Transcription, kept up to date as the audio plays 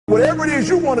whatever it is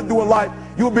you want to do in life,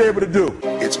 you'll be able to do.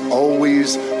 It's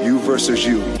always you versus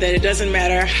you. That it doesn't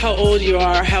matter how old you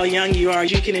are, how young you are,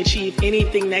 you can achieve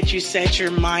anything that you set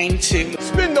your mind to.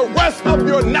 Spend the rest of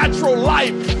your natural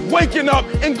life waking up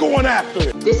and going after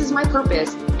it. This is my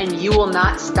purpose, and you will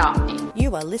not stop me.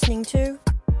 You are listening to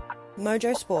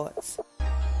Mojo Sports.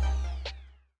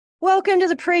 Welcome to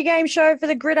the Pregame show for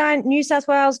the Gridiron New South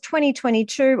Wales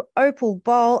 2022 Opal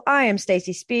Bowl. I am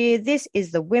Stacey Spear. This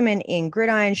is the Women in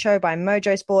Gridiron show by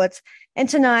Mojo Sports. And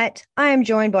tonight, I am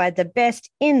joined by the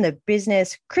best in the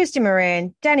business, Christy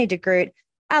Moran, Danny DeGroot,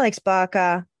 Alex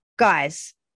Barker.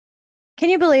 Guys,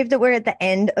 can you believe that we're at the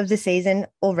end of the season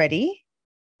already?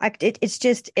 It's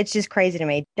just crazy to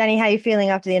me. Danny, how are you feeling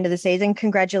after the end of the season?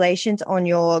 Congratulations on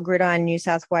your Gridiron New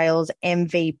South Wales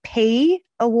MVP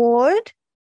award.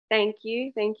 Thank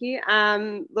you.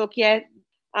 Look,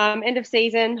 end of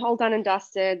season, all done and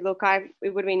dusted. Look,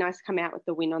 it would have been nice to come out with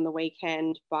the win on the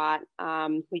weekend, but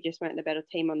we just weren't the better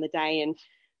team on the day, and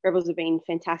Rebels have been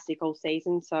fantastic all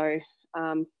season. So,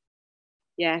 they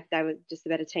were just the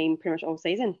better team pretty much all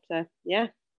season. So, yeah.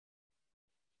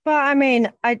 But, I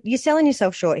mean, you're selling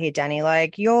yourself short here, Danny.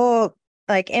 Like, you're,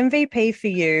 like, MVP for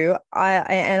you.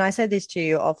 I said this to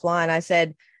you offline. I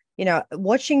said, you know,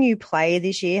 watching you play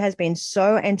this year has been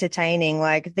so entertaining.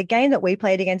 Like, the game that we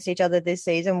played against each other this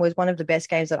season was one of the best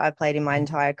games that I've played in my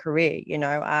entire career, you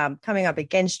know, coming up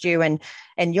against you and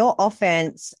your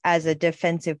offense as a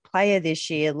defensive player this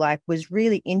year, like, was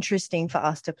really interesting for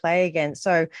us to play against.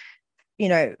 So, you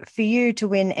know, for you to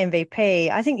win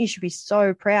MVP, I think you should be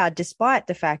so proud, despite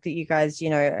the fact that you guys, you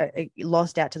know,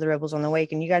 lost out to the Rebels on the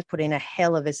week, and you guys put in a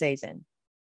hell of a season.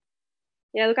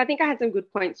 Yeah, look, I think I had some good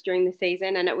points during the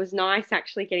season, and it was nice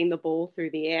actually getting the ball through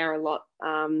the air a lot,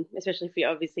 especially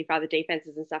for other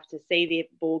defenses and stuff, to see the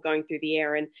ball going through the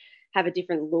air and have a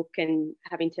different look and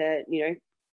having to, you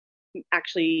know,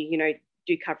 actually, you know,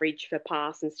 do coverage for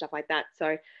pass and stuff like that.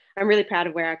 So I'm really proud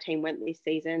of where our team went this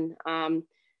season.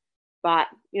 But,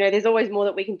 you know, there's always more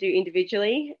that we can do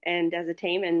individually and as a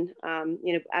team. And,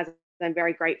 you know, as I'm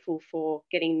very grateful for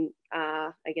getting,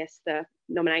 the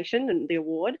nomination and the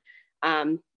award.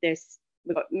 We've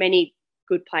got many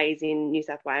good players in New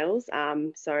South Wales.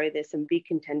 So there's some big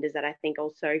contenders that I think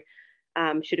also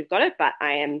should have got it, but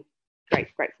I am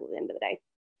grateful at the end of the day.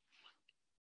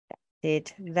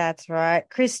 That's right.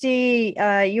 Christy,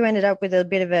 you ended up with a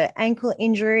bit of an ankle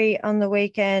injury on the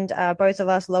weekend. Both of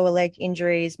us lower leg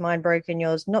injuries, mine broken,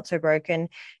 yours not so broken.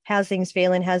 How's things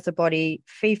feeling? How's the body?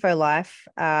 FIFO life.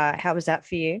 How was that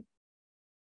for you?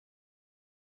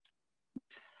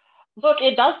 Look,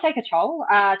 it does take a toll,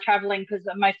 travelling, because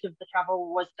most of the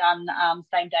travel was done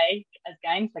same day as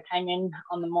games. I came in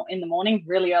in the morning,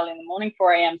 really early in the morning,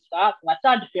 4 a.m. start, and I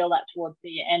started to feel that towards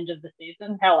the end of the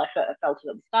season. Hell, I felt it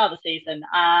at the start of the season.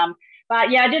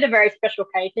 But yeah, I did a very special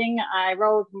casing. I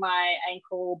rolled my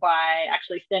ankle by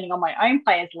actually standing on my own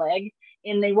player's leg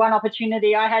in the one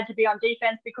opportunity I had to be on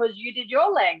defense because you did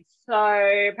your legs. So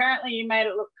apparently you made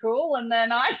it look cool, and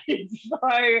then I did. So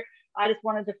I just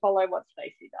wanted to follow what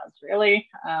Stacey does, really.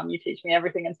 You teach me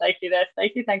everything in safety there,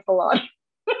 Stacey. Thanks a lot.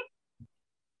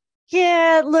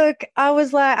 Yeah, look,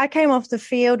 I came off the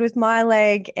field with my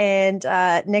leg, and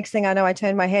next thing I know, I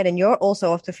turned my head and you're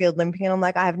also off the field limping. And I'm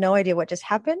like, I have no idea what just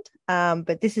happened.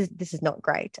 But this is not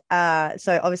great.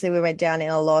 So obviously we went down in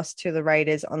a loss to the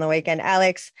Raiders on the weekend.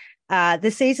 Alex,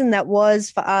 the season that was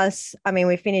for us, I mean,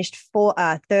 we finished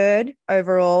third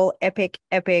overall, epic.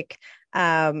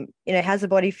 You know, how's the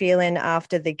body feeling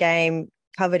after the game,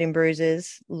 covered in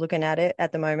bruises, looking at it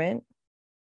at the moment?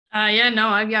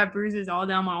 I've got bruises all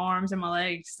down my arms and my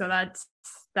legs. So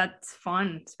that's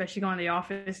fun, especially going to the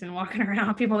office and walking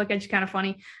around. People look at you kind of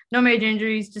funny. No major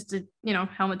injuries, just a, you know,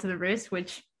 helmet to the wrist,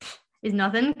 which is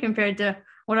nothing compared to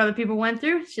what other people went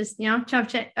through. It's just, you know, chump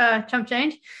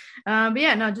change. But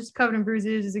yeah, no, just covered in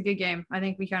bruises is a good game. I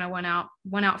think we kind of went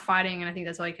out fighting, and I think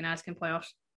that's all you can ask in playoffs.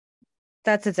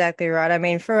 That's exactly right. I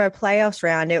mean, for a playoffs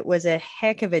round, it was a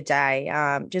heck of a day.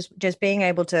 Just being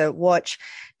able to watch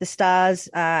the Stars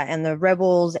and the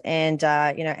Rebels, and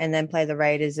and then play the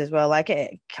Raiders as well.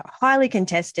 Like, highly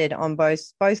contested on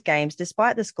both games,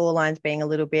 despite the scorelines being a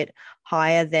little bit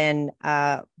higher than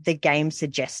the game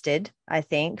suggested. I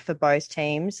think for both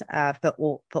teams,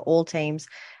 for all teams,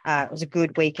 it was a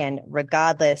good weekend,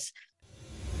 regardless.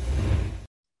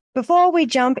 Before we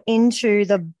jump into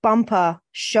the bumper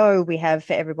show we have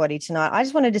for everybody tonight, I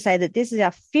just wanted to say that this is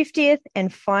our 50th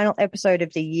and final episode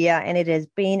of the year, and it has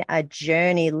been a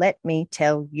journey, let me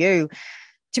tell you.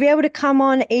 to be able to come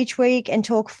on each week and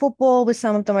talk football with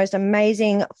some of the most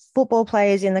amazing football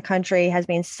players in the country has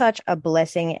been such a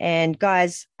blessing. And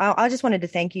guys, I just wanted to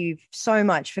thank you so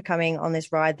much for coming on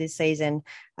this ride this season.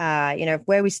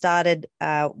 Where we started,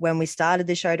 when we started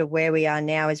the show to where we are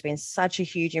now has been such a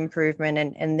huge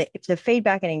improvement. And the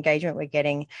feedback and engagement we're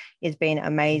getting has been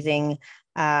amazing.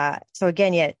 So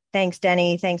again, thanks,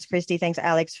 Danny. Thanks, Christy. Thanks,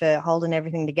 Alex, for holding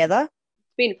everything together.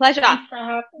 It's been a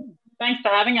pleasure. Thanks for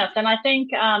having us. And I think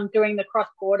doing the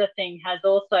cross-border thing has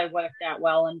also worked out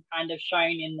well and kind of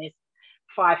shown in this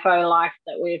FIFO life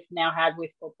that we've now had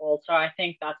with football. So I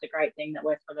think that's a great thing that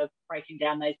we're sort of breaking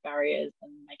down those barriers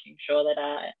and making sure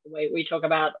that we talk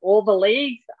about all the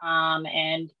leagues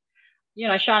and,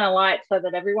 shine a light so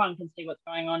that everyone can see what's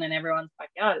going on in everyone's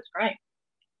backyard. It's great.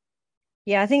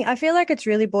 Yeah, I feel like it's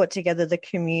really brought together the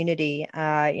community.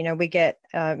 We get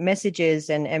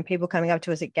messages and people coming up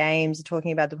to us at games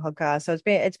talking about the podcast. So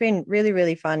it's been really,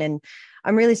 really fun. And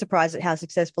I'm really surprised at how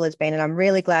successful it's been. And I'm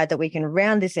really glad that we can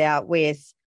round this out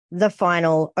with the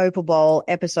final Opal Bowl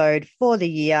episode for the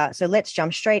year. So let's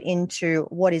jump straight into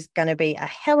what is going to be a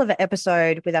hell of an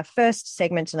episode with our first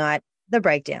segment tonight, the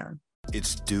breakdown.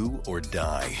 It's do or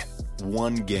die.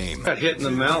 One game. Got hit in the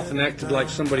mouth and acted like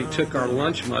somebody took our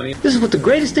lunch money. This is what the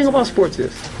greatest thing about sports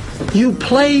is. You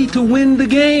play to win the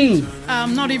game.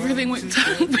 Not everything went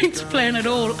to plan at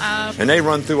all. And they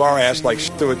run through our ass like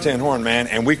through a tin horn, man,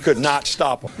 and we could not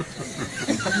stop them.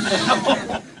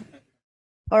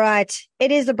 All right,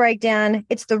 it is the breakdown.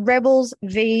 It's the Rebels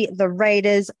v. the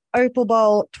Raiders, Opal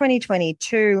Bowl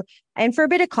 2022. And for a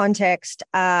bit of context,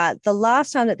 the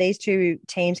last time that these two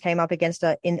teams came up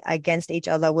against each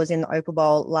other was in the Opal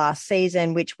Bowl last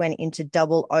season, which went into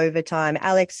double overtime.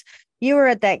 Alex, you were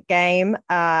at that game.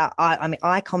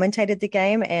 I commentated the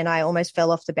game and I almost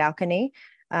fell off the balcony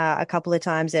a couple of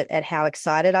times at how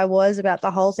excited I was about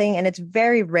the whole thing. And it's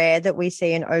very rare that we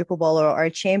see an Opal Bowl or a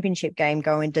championship game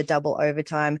go into double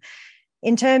overtime.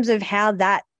 In terms of how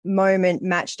that moment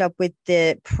matched up with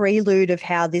the prelude of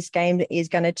how this game is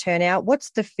going to turn out,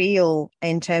 what's the feel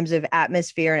in terms of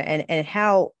atmosphere and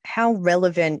how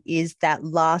relevant is that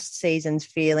last season's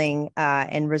feeling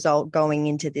and result going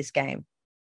into this game?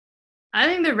 I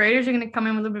think the Raiders are going to come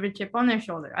in with a little bit of a chip on their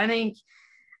shoulder. I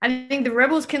think the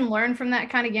Rebels can learn from that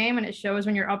kind of game, and it shows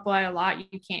when you're up by a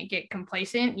lot, you can't get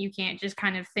complacent. You can't just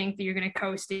kind of think that you're going to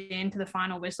coast into the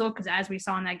final whistle, because as we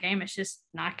saw in that game, it's just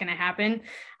not going to happen.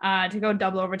 To go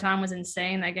double overtime was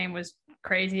insane. That game was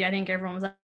crazy. I think everyone was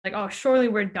like, oh, surely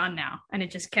we're done now. And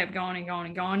it just kept going and going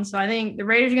and going. So I think the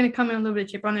Raiders are going to come in with a little bit of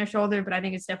chip on their shoulder, but I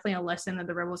think it's definitely a lesson that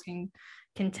the Rebels can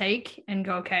take and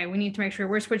go, okay, we need to make sure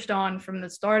we're switched on from the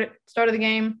start of the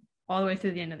game all the way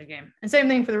through the end of the game. And same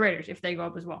thing for the Raiders if they go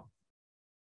up as well.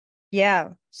 Yeah.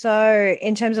 So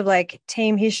in terms of like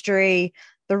team history,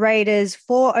 the Raiders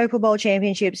 4 Opal Bowl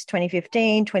championships,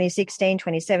 2015, 2016,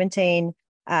 2017.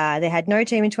 They had no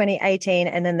team in 2018,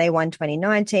 and then they won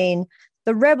 2019.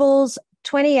 The Rebels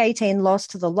 2018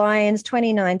 lost to the Lions,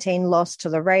 2019 lost to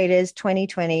the Raiders,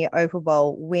 2020 Opal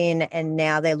Bowl win, and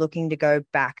now they're looking to go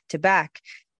back to back.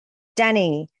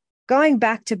 Danny, going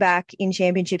back to back in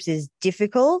championships is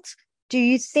difficult. Do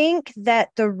you think that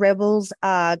the Rebels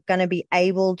are going to be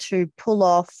able to pull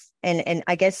off and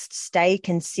I guess stay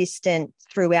consistent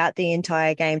throughout the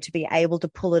entire game to be able to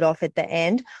pull it off at the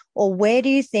end? Or where do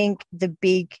you think the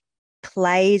big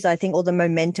plays, I think, or the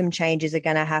momentum changes are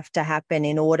going to have to happen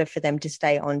in order for them to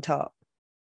stay on top?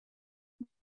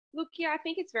 Look, yeah, I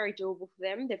think it's very doable for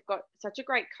them. They've got such a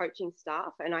great coaching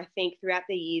staff, and I think throughout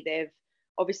the year they've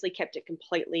obviously kept it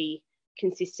completely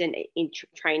consistent in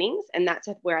trainings, and that's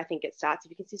where I think it starts.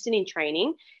 If you're consistent in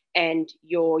training and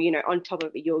you're on top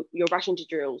of it, you're rushing to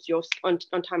drills, you're on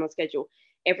time, on schedule,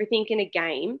 everything in a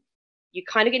game, you're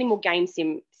kind of getting more game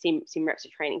sim reps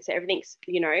of training. So everything's,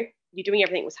 you're doing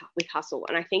everything with hustle,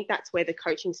 and I think that's where the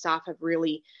coaching staff have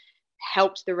really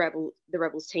helped the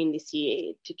Rebels team this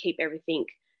year to keep everything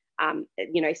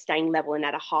staying level and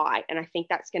at a high. And I think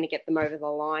that's going to get them over the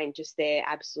line, just their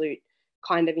absolute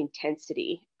kind of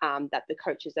intensity that the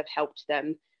coaches have helped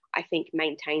them, I think,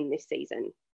 maintain this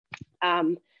season.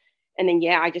 And then,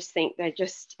 I just think they're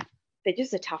just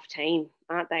a tough team,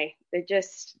 aren't they?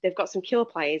 They've got some killer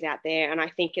players out there. And I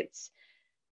think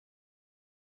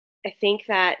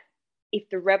that if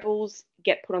the Rebels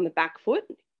get put on the back foot,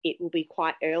 it will be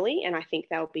quite early, and I think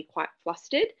they'll be quite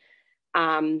flustered.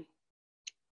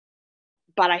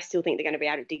 But I still think they're going to be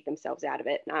able to dig themselves out of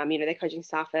it. Their coaching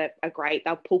staff are great.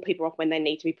 They'll pull people off when they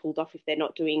need to be pulled off if they're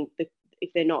not doing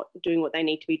what they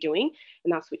need to be doing,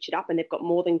 and they'll switch it up. And they've got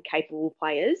more than capable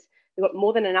players. They've got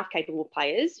more than enough capable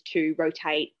players to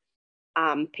rotate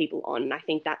people on. And I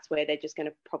think that's where they're just going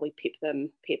to probably pip the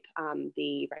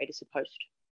Raiders to post.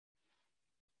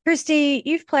 Christy,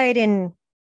 you've played in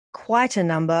quite a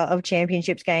number of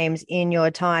championships games in your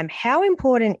time. How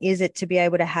important is it to be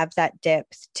able to have that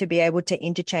depth, to be able to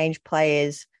interchange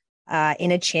players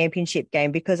in a championship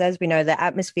game? Because as we know, the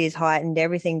atmosphere is heightened,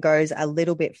 everything goes a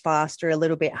little bit faster, a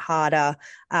little bit harder.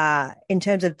 In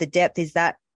terms of the depth, is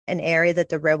that an area that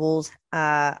the Rebels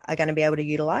are going to be able to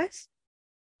utilize?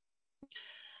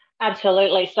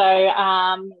 Absolutely. So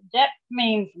depth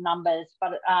means numbers,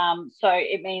 but so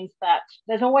it means that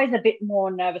there's always a bit more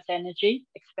nervous energy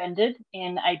expended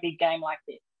in a big game like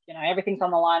this. You know, everything's on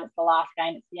the line. It's the last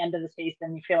game. It's the end of the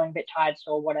season. You're feeling a bit tired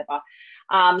or whatever.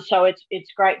 So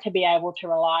it's great to be able to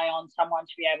rely on someone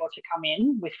to be able to come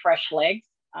in with fresh legs,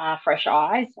 fresh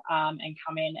eyes, and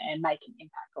come in and make an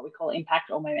impact, what we call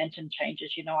impact or momentum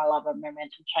changes. You know, I love a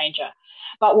momentum changer.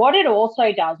 But what it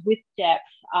also does with depth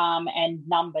and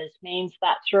numbers means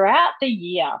that throughout the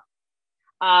year,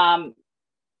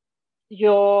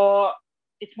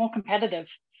 it's more competitive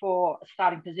for a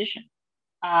starting position.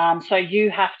 So you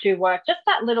have to work just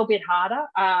that little bit harder.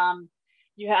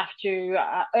 You have to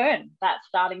earn that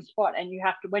starting spot, and you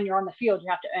have to, when you're on the field,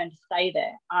 you have to earn to stay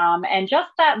there. And just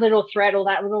that little threat or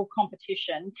that little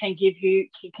competition can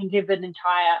give an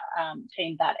entire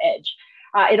team that edge.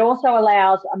 It also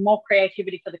allows more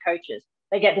creativity for the coaches.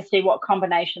 They get to see what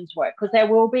combinations work, because there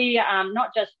will be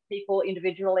not just people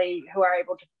individually who are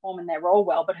able to perform in their role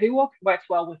well, but who works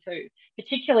well with who,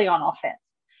 particularly on offense.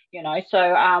 You know,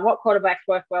 so what quarterbacks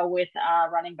work well with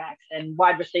running backs and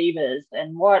wide receivers,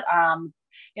 and what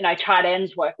tight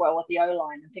ends work well with the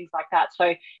O-line and things like that.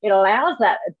 So it allows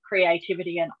that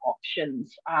creativity and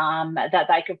options that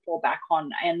they can fall back on,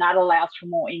 and that allows for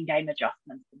more in-game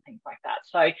adjustments and things like that.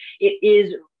 So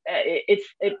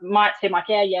it might seem like,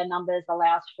 numbers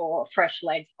allows for fresh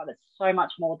legs, but it's so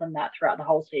much more than that throughout the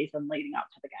whole season leading up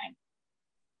to the game.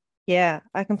 Yeah,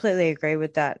 I completely agree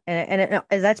with that. And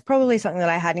that's probably something that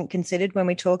I hadn't considered when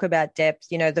we talk about depth.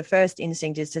 You know, the first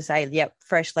instinct is to say, yep,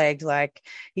 fresh legs, like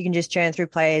you can just churn through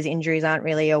players. Injuries aren't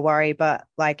really a worry. But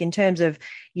like in terms of,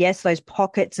 yes, those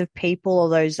pockets of people, or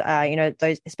those,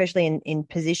 those, especially in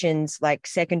positions like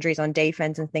secondaries on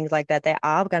defense and things like that, there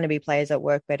are going to be players that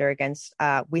work better against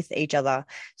with each other.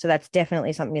 So that's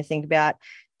definitely something to think about.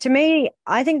 To me,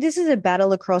 I think this is a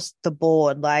battle across the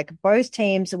board, like both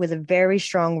teams with a very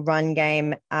strong run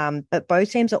game, but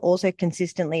both teams are also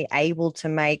consistently able to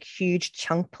make huge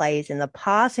chunk plays in the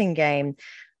passing game.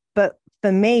 But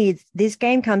for me, this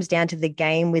game comes down to the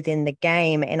game within the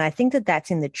game. And I think that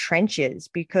that's in the trenches,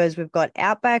 because we've got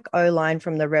outback O-line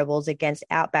from the Rebels against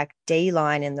outback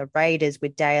D-line in the Raiders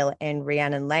with Dale and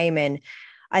Rhiannon Lehman.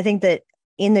 I think that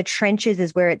in the trenches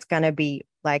is where it's going to be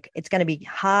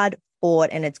hard fought,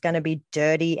 and it's going to be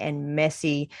dirty and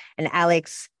messy. And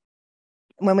Alex,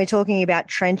 when we're talking about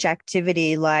trench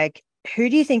activity, like who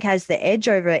do you think has the edge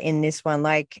over in this one?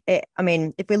 Like, if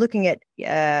we're looking at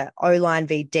O-line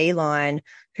v D-line,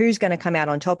 who's going to come out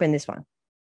on top in this one?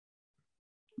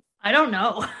 I don't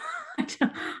know.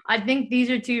 I think these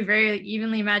are two very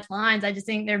evenly matched lines. I just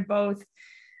think they're both,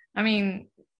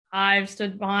 I've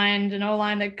stood behind an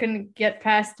O-line that couldn't get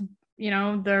past,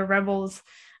 the Rebels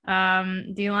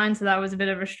D-line, so that was a bit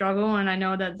of a struggle. And I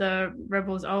know that the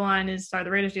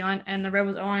Raiders D-line and the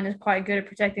Rebels O-line is quite good at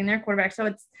protecting their quarterback.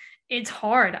 So it's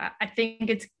hard.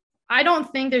 I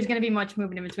don't think there's going to be much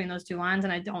movement in between those two lines,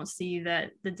 and I don't see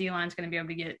that the D-line is going to be able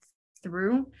to get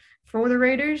through for the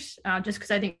Raiders, just because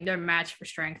I think they're matched for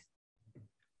strength.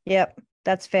 Yep,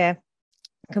 that's fair.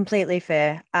 Completely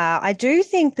fair. I do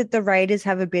think that the Raiders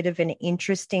have a bit of an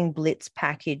interesting blitz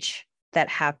package that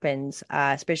happens,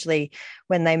 especially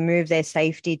when they move their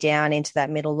safety down into that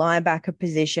middle linebacker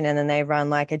position, and then they run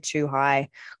like a too high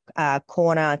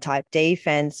corner type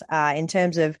defense. In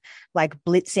terms of like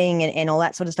blitzing and all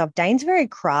that sort of stuff, Dane's very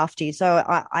crafty. So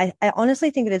I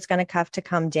honestly think that it's going to have to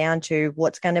come down to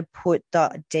what's going to put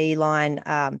the D-line,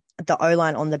 the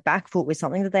O-line on the back foot with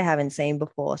something that they haven't seen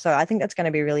before. So I think that's going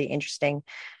to be really interesting.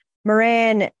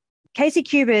 Moran, Casey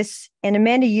Cubis and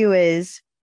Amanda Ewers,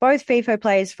 both FIFO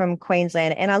players from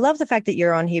Queensland. And I love the fact that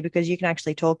you're on here, because you can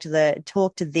actually talk to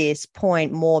this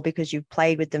point more, because you've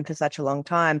played with them for such a long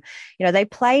time. You know, they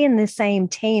play in the same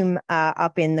team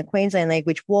up in the Queensland League,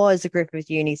 which was the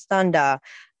Griffith Uni's Thunder,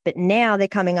 but now they're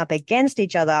coming up against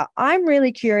each other. I'm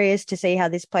really curious to see how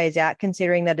this plays out,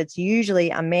 considering that it's usually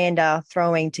Amanda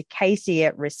throwing to Casey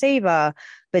at receiver,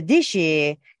 but this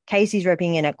year Casey's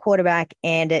repping in at quarterback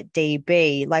and at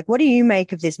DB. Like, what do you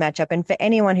make of this matchup? And for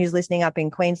anyone who's listening up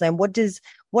in Queensland,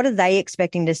 what are they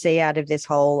expecting to see out of this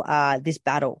whole this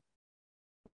battle?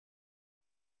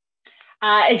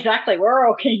 Exactly. We're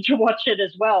all keen to watch it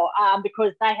as well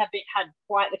because they have had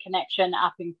quite the connection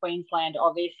up in Queensland,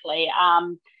 obviously.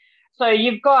 So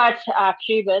you've got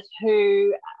Cubis,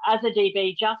 who, as a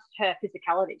DB, just her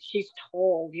physicality. She's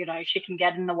tall, she can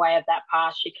get in the way of that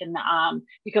pass. She can,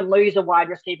 you can lose a wide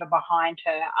receiver behind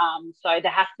her. So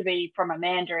there has to be from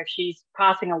Amanda, if she's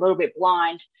passing a little bit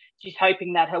blind, she's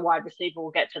hoping that her wide receiver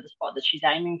will get to the spot that she's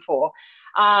aiming for.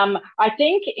 I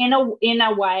think in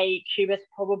a way, Cubis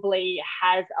probably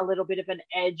has a little bit of an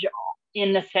edge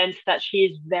in the sense that she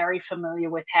is very familiar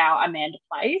with how Amanda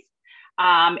plays.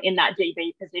 In that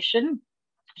DB position.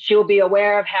 She'll be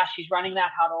aware of how she's running that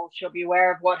huddle. She'll be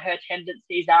aware of what her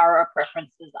tendencies are or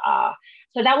preferences are.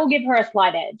 So that will give her a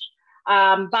slight edge.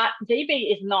 But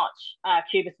DB is not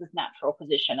Cubis's natural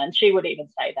position, and she would even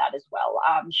say that as well.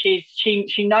 She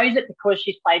knows it because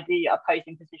she's played the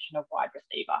opposing position of wide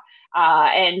receiver,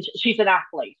 and she's an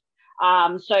athlete.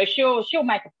 So she'll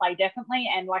make a play definitely,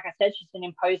 and like I said, she's an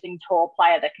imposing tall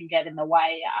player that can get in the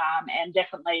way and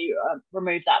definitely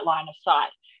remove that line of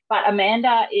sight. But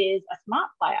Amanda is a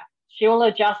smart player. She'll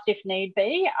adjust if need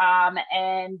be,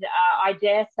 and I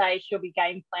dare say she'll be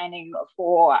game planning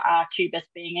for Cubis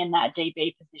being in that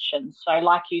DB position. So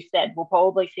like you said, we'll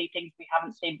probably see things we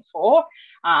haven't seen before,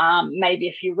 maybe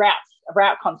a few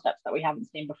route concepts that we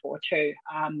haven't seen before too,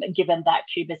 given that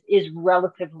Cubis is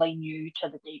relatively new to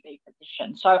the DB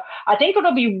position. So I think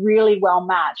it'll be really well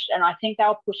matched, and I think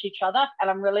they'll push each other, and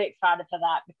I'm really excited for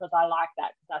that because I like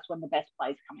that because that's when the best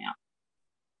plays come out.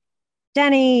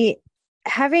 Danny,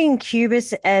 having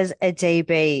Cubis as a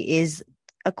DB is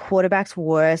a quarterback's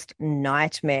worst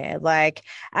nightmare. Like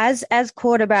as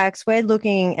quarterbacks, we're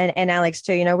looking, and Alex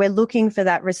too, we're looking for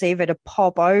that receiver to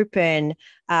pop open,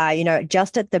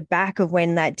 just at the back of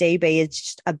when that DB is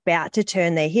just about to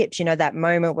turn their hips, that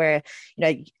moment where,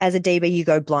 as a DB, you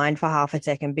go blind for half a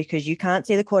second because you can't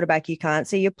see the quarterback, you can't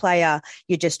see your player.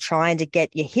 You're just trying to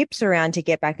get your hips around to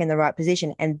get back in the right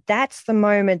position. And that's the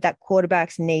moment that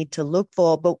quarterbacks need to look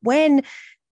for. But when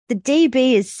the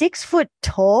DB is 6 foot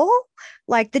tall,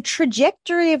 like the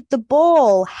trajectory of the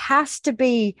ball has to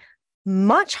be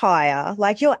much higher.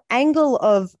 Like your angle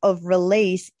of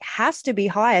release has to be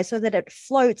higher so that it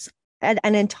floats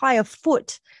an entire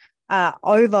foot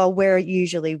over where it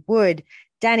usually would.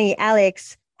 Danny,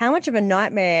 Alex, how much of a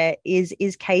nightmare is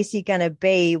Casey going to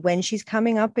be when she's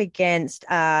coming up against,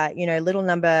 little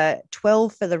number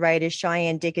 12 for the Raiders,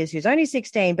 Cheyenne Dickers, who's only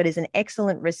 16 but is an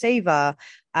excellent receiver?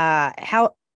 How's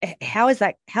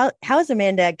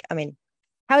Amanda? I mean,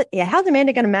 how's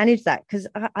Amanda going to manage that? Because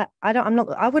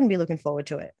I wouldn't be looking forward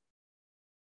to it.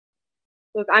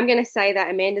 Look, I'm going to say that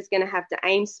Amanda's going to have to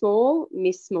aim small,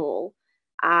 miss small.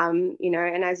 And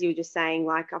as you were just saying,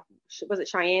 like, was it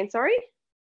Cheyenne? Sorry.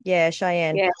 Yeah,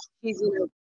 Cheyenne. Yeah,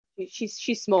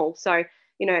 she's small, so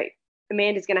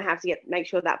Amanda's going to have to make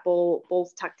sure that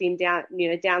ball's tucked in down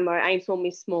low, aim small,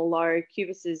 miss small, low.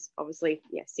 Cubis is obviously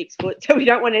 6 foot, so we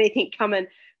don't want anything coming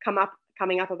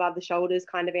up above the shoulders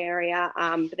kind of area.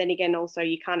 But then again, also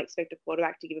you can't expect a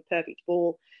quarterback to give a perfect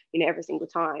ball, every single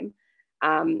time.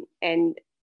 And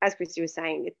as Christy was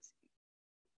saying, it's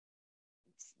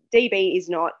DB is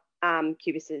not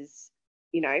Cubis's,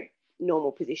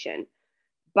 normal position,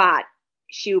 but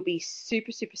she'll be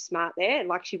super, super smart there,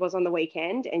 like she was on the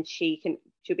weekend, and she'll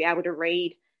be able to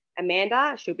read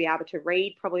Amanda. She'll be able to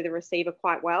read probably the receiver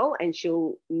quite well, and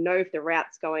she'll know if the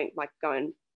route's going,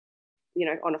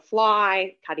 on a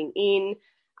fly, cutting in.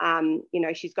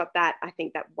 She's got that, I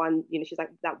think that one, she's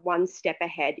like that one step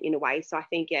ahead in a way. So I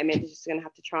think, Amanda's just going to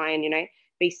have to try and,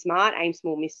 be smart, aim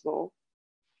small, miss small.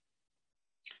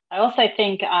 I also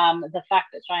think the fact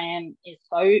that Cheyenne is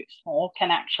so small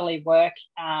can actually work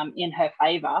in her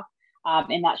favour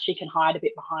in that she can hide a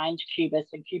bit behind Cubis,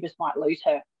 and Cubis might lose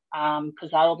her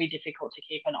because that'll be difficult to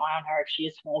keep an eye on her if she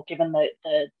is small, given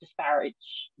the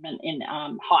disparagement in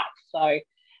height. So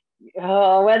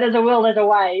where there's a will, there's a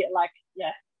way.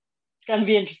 It's going to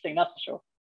be interesting, that's for sure.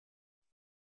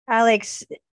 Alex,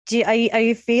 are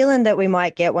you feeling that we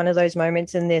might get one of those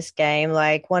moments in this game,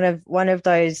 like one of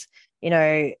those,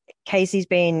 Casey's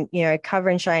been,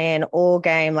 covering Cheyenne all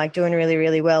game, like doing really,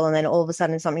 really well, and then all of a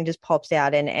sudden something just pops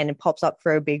out and it pops up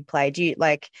for a big play? Do you,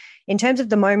 like, in terms of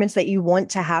the moments that you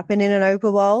want to happen in an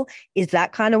Opal Bowl, is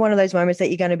that kind of one of those moments that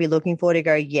you're going to be looking for to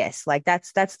go, yes, like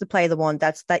that's the play the one,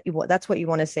 that's what you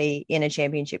want to see in a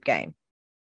championship game?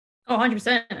 Oh,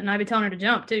 100%. And I'd be telling her to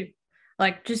jump too.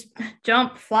 Like, just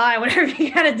jump, fly, whatever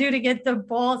you got to do to get the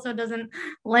ball so it doesn't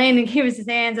land in Cubis'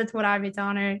 hands. That's what I'd be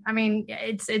telling her. I mean,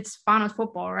 it's fun with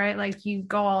football, right? Like, you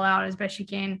go all out as best you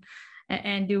can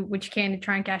and do what you can to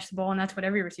try and catch the ball, and that's what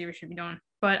every receiver should be doing.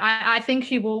 But I think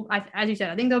she will, as you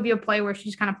said, I think there'll be a play where she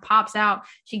just kind of pops out.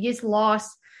 She gets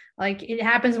lost. Like it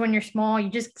happens when you're small.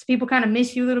 People kind of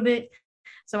miss you a little bit.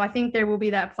 So I think there will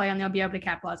be that play and they'll be able to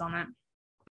capitalize on that.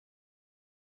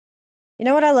 You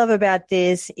know what I love about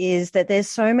this is that there's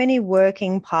so many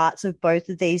working parts of both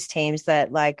of these teams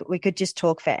that like we could just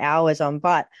talk for hours on.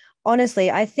 But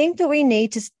honestly, I think that we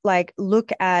need to like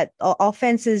look at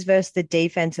offenses versus the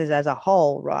defenses as a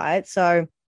whole, right? So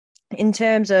in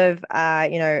terms of,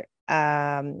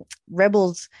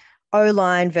 Rebels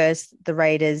O-line versus the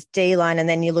Raiders D-line, and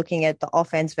then you're looking at the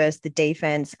offense versus the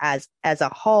defense as a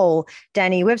whole.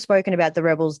 Danny, we've spoken about the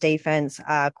Rebels defense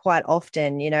quite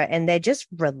often, and they're just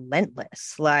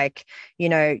relentless. Like, you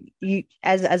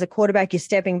as a quarterback, you're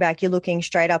stepping back, you're looking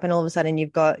straight up, and all of a sudden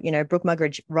you've got, Brooke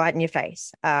Muggeridge right in your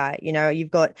face. You've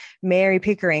got Mary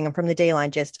Pickering from the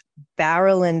D-line just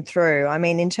barreling through. I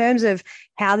mean, in terms of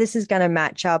how this is going to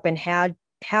match up and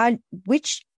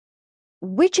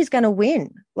which is going to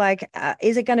win? Like,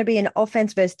 is it going to be an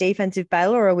offense versus defensive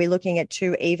battle, or are we looking at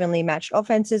two evenly matched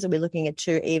offenses? Are we looking at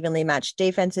two evenly matched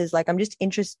defenses? Like, I'm just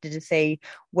interested to see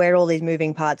where all these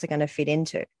moving parts are going to fit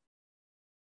into.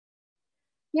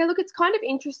 Yeah, look, it's kind of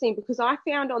interesting because I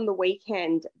found on the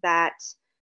weekend that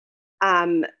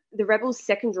the Rebels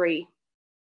secondary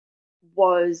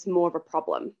was more of a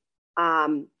problem.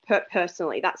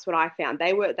 Personally, that's what I found.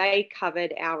 They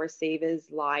covered our receivers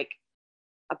like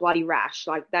a bloody rash.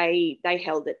 Like they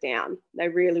held it down. They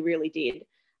really, really did.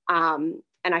 And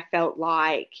I felt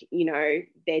like,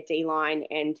 their D-line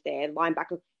and their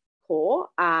linebacker core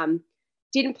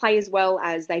didn't play as well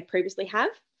as they previously have.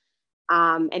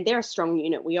 And they're a strong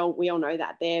unit. We all know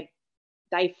that.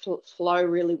 They flow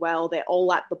really well. They're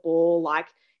all at the ball. Like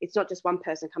it's not just one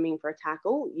person coming in for a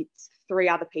tackle. It's three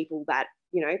other people that,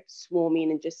 swarm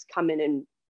in and just come in and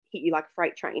hit you like a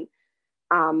freight train.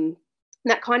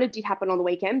 That kind of did happen on the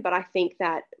weekend, but I think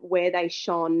that where they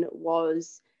shone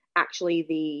was actually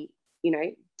the,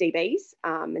 DBs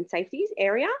and safeties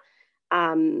area.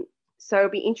 So it'll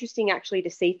be interesting actually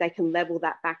to see if they can level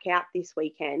that back out this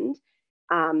weekend,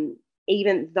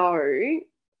 even though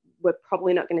we're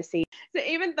probably not going to see. So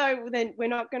even though then we're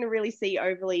not going to really see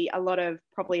overly a lot of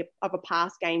probably of a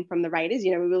pass game from the Raiders,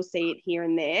 we will see it here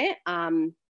and there,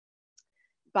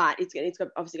 but it's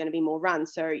obviously going to be more run.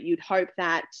 So you'd hope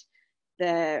that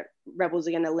the Rebels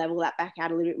are going to level that back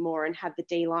out a little bit more and have the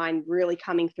D-line really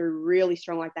coming through really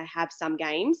strong like they have some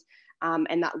games,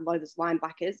 and that those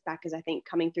backers, I think,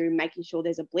 coming through, making sure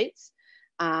there's a blitz.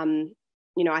 I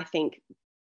think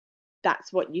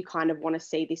that's what you kind of want to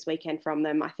see this weekend from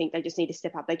them. I think they just need to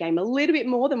step up their game a little bit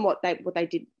more than what they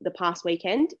did the past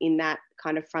weekend in that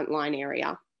kind of frontline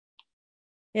area.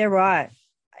 Yeah, right.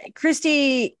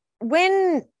 Christy,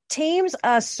 when teams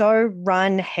are so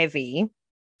run heavy,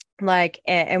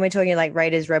 and we're talking like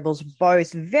Raiders, Rebels,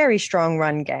 both very strong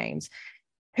run games,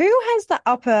 who has the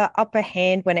upper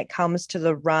hand when it comes to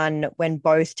the run when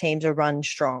both teams are run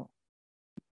strong?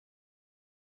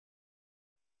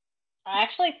 I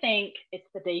actually think it's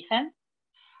the defense,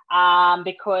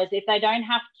 because if they don't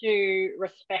have to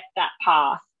respect that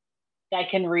pass, they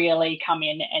can really come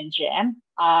in and jam.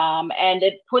 And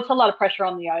it puts a lot of pressure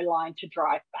on the O-line to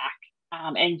drive back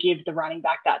and give the running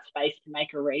back that space to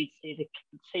make a read, see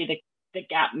the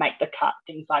gap, make the cut,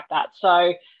 things like that.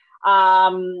 So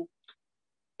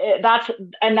that's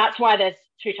why there's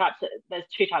two types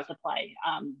of play.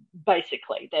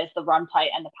 Basically, there's the run play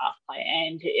and the pass play,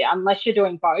 and unless you're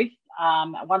doing both,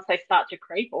 once they start to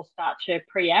creep or start to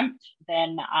preempt,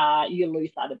 then you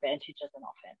lose that advantage as an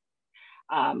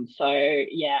offense. So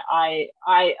yeah,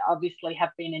 I obviously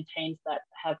have been in teams that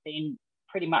have been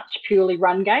pretty much purely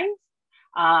run games,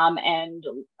 and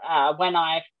when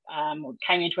I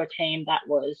came into a team that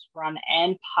was run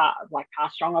and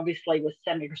pass strong, obviously with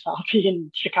Sammy Grisalti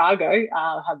in Chicago,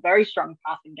 a very strong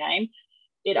passing game.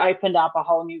 It opened up a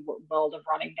whole new world of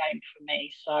running game for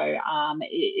me. So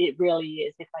it really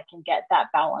is, if they can get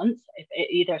that balance, if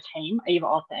either team, either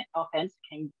offense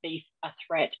can be a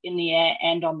threat in the air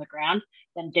and on the ground,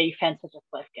 then defense is just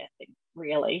left guessing,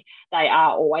 really. They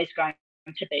are always going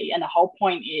to be. And the whole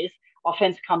point is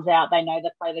offense comes out, they know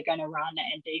the play they're going to run,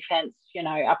 and defense,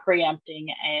 are preempting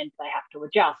and they have to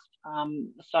adjust.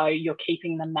 So you're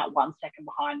keeping them that 1 second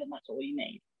behind, and that's all you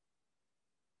need.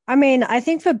 I mean, I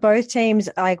think for both teams,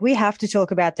 we have to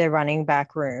talk about their running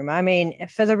back room. I mean,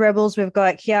 for the Rebels, we've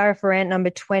got Kiara Ferrant, number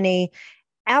 20,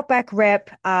 outback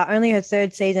rep, only her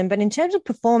third season. But in terms of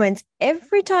performance,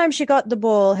 every time she got the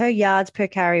ball, her yards per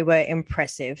carry were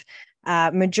impressive.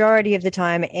 Majority of the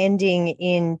time ending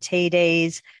in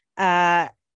TDs.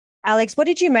 Alex, what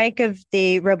did you make of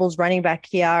the Rebels running back,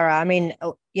 Kiara? I mean,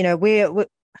 we're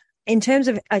in terms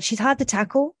of she's hard to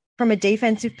tackle from a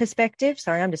defensive perspective.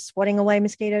 Sorry, I'm just swatting away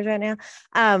mosquitoes right now.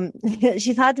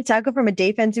 She's hard to tackle from a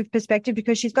defensive perspective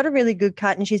because she's got a really good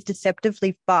cut and she's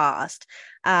deceptively fast.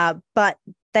 But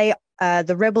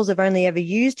the Rebels have only ever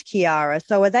used Kiara.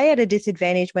 So are they at a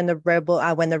disadvantage when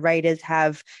the Raiders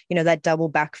have, that double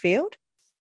backfield?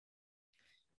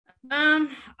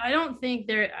 I don't think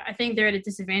I think they're at a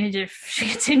disadvantage if she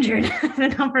gets injured,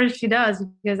 the numbers she does,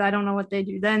 because I don't know what they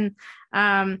do then.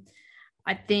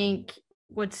 I think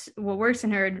what works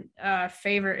in her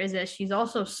favor is that she's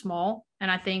also small.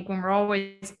 And I think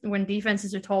when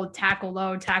defenses are told tackle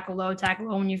low,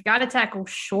 when you've got to tackle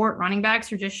short running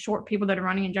backs or just short people that are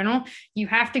running in general, you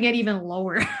have to get even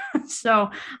lower. So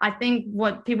I think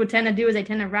what people tend to do is they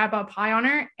tend to wrap up high on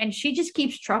her, and she just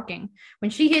keeps trucking.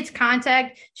 When she hits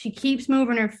contact, she keeps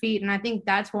moving her feet. And I think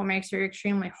that's what makes her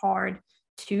extremely hard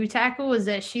to tackle, is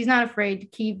that she's not afraid to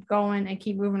keep going and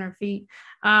keep moving her feet.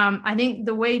 I think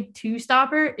the way to stop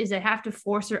her is they have to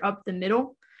force her up the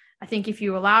middle. I think if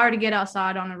you allow her to get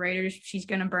outside on the Raiders, she's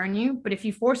going to burn you. But if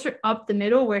you force her up the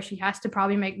middle where she has to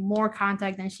probably make more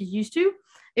contact than she's used to,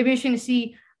 it'd be interesting to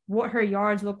see what her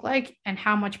yards look like and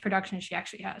how much production she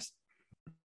actually has.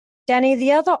 Danny,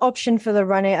 the other option for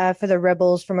the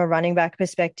Rebels from a running back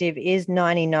perspective is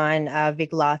 99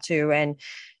 Vic Latu, and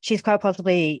she's quite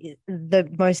possibly the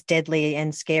most deadly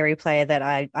and scary player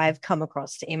that I've come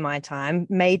across in my time.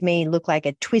 Made me look like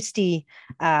a twisty,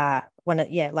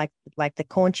 like the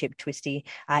corn chip twisty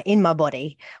in my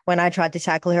body when I tried to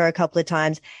tackle her a couple of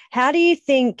times. How do you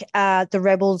think the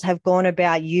Rebels have gone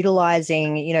about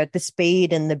utilizing, the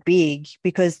speed and the big,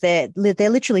 because they're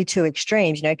literally two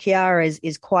extremes. Kiara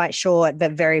is quite short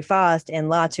but very fast, and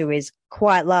Latu is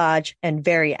quite large and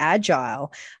very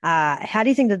agile. How do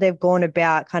you think that they've gone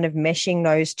about kind of meshing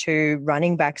those two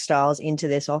running back styles into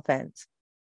this offense?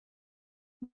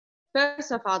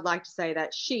 First off, I'd like to say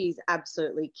that she's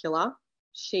absolutely killer.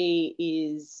 She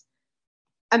is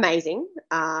amazing.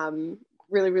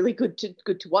 Really, really good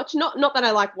to watch. Not that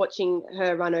I like watching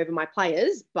her run over my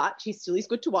players, but she still is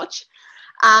good to watch.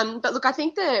 But look, I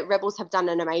think the Rebels have done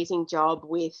an amazing job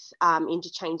with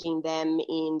interchanging them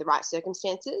in the right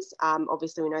circumstances.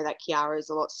 Obviously, we know that Kiara is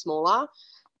a lot smaller.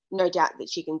 No doubt that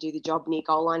she can do the job near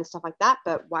goal line and stuff like that.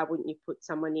 But why wouldn't you put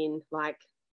someone in like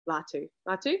Latu?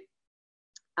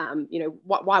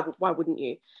 Why wouldn't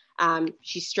you?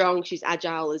 She's strong. She's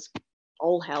agile as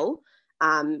all hell.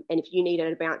 And if you need her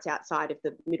to bounce outside, if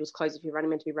the middle's closed, if you're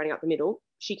meant to be running up the middle,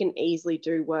 she can easily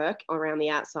do work around the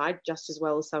outside just as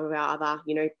well as some of our other,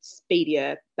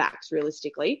 speedier backs,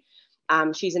 realistically.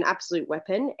 She's an absolute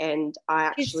weapon, and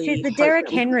she's the Derrick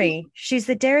Henry. She's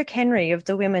the Derrick Henry of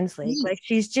the women's league. Like,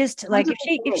 she's just like,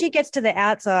 if she gets to the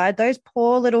outside, those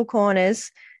poor little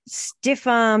corners,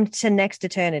 stiff-armed to next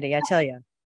eternity, I tell you.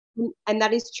 And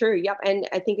that is true. Yep. And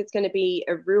I think it's going to be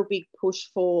a real big push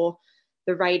for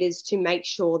the Raiders to make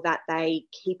sure that they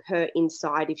keep her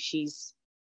inside if she's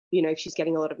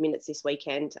getting a lot of minutes this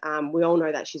weekend. We all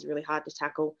know that she's really hard to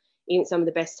tackle. Even some of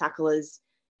the best tacklers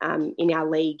in our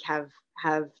league have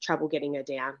trouble getting her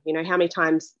down. How many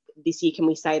times this year can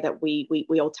we say that we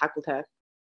all tackled her?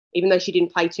 Even though she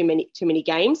didn't play too many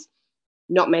games,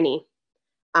 not many.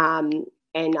 And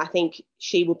I think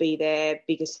she will be their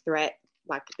biggest threat,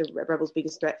 like the Rebels'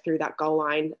 biggest threat through that goal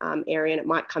line area. And it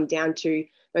might come down to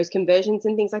those conversions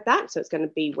and things like that. So it's going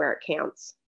to be where it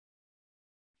counts.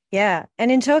 Yeah.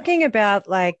 And in talking about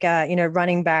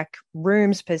running back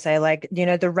rooms per se,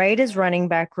 the Raiders running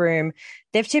back room,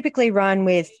 they've typically run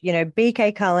with,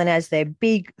 BK Cullen as their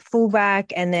big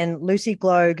fullback and then Lucy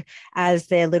Gloag as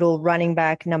their little running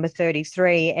back number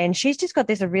 33. And she's just got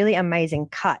this really amazing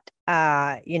cut.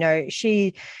 And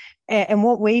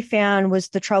what we found was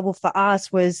the trouble for us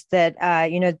was that,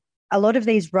 a lot of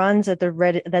these runs that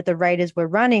the Raiders were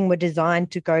running were designed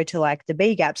to go to like the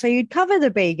B gap. So you'd cover the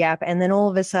B gap, and then all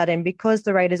of a sudden, because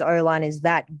the Raiders O-line is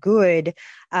that good,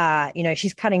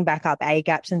 she's cutting back up A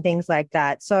gaps and things like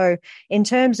that. So in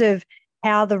terms of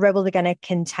how the Rebels are going to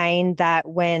contain that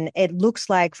when it looks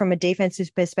like from a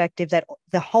defensive perspective that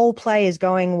the whole play is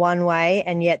going one way,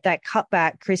 and yet that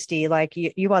cutback, Christy, like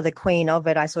you are the queen of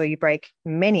it. I saw you break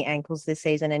many ankles this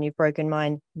season, and you've broken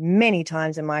mine many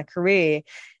times in my career.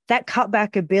 That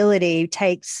cutback ability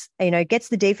gets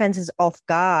the defenses off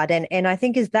guard. And I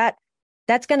think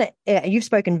that's going to, you've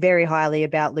spoken very highly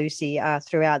about Lucy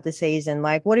throughout the season.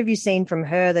 Like, what have you seen from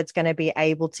her that's going to be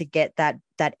able to get that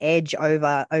edge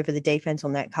over the defense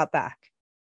on that cutback?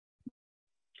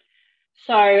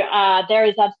 So there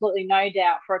is absolutely no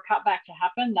doubt for a cutback to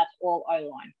happen, that's all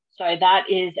O-line. So that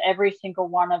is every single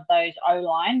one of those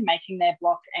O-line making their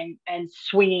block and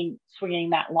swinging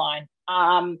that line.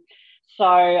 So,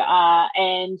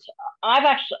 and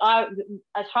I've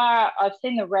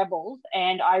seen the Rebels,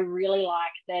 and I really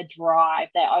like their drive,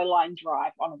 their O-line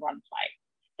drive on a run play.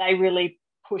 They really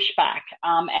push back,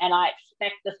 and I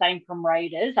expect the same from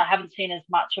Raiders. I haven't seen as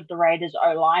much of the Raiders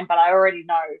O-line, but I already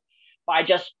know by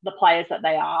just the players that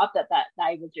they are that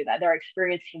they will do that. They're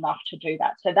experienced enough to do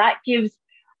that. So that gives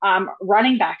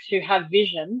running backs who have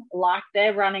vision, like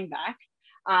their running back,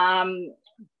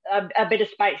 a bit of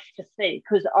space to see,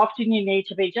 because often you need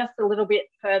to be just a little bit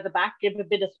further back, give a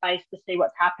bit of space to see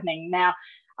what's happening. Now,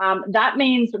 that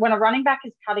means when a running back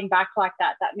is cutting back like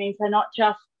that, that means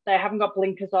they haven't got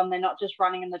blinkers on. They're not just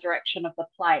running in the direction of the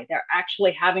play. They're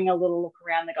actually having a little look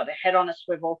around. They've got their head on a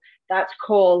swivel. That's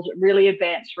called really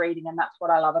advanced reading, and that's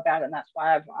what I love about it, and that's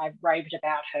why I've raved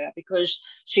about her, because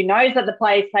she knows that the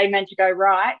play is meant to go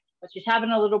right, but she's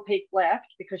having a little peek left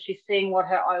because she's seeing what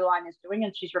her O-line is doing,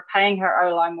 and she's repaying her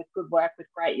O-line with good work, with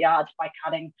great yards by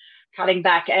cutting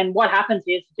back. And what happens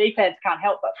is the defense can't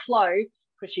help but flow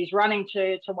because she's running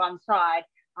to one side,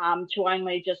 to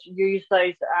only just use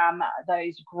those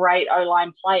great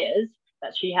O-line players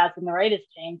that she has in the Raiders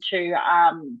team to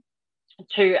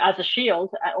as a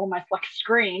shield, almost like a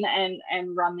screen,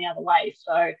 and run the other way.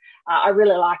 So I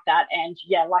really like that. And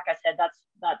yeah, like I said,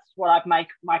 that's what I've made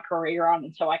my career on.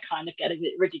 And so I kind of get a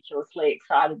bit ridiculously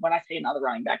excited when I see another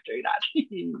running back do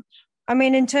that. I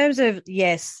mean, in terms of,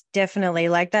 yes, definitely,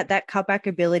 like that cutback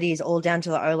ability is all down to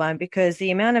the O-line, because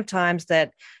the amount of times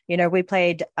that, we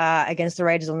played against the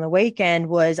Raiders on the weekend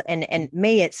was, and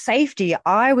me at safety,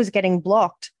 I was getting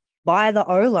blocked by the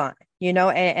O-line,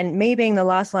 and me being the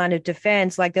last line of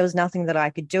defense, like there was nothing that I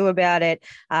could do about it.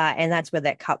 And that's where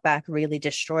that cutback really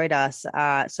destroyed us.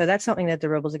 So that's something that the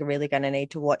Rebels are really going to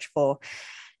need to watch for.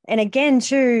 And again,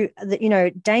 too,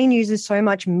 Dane uses so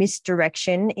much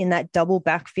misdirection in that double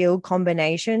backfield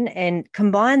combination, and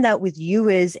combine that with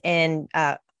Ewers and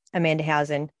Amanda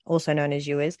Housen, also known as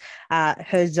Ewers,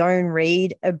 her zone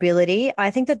read ability. I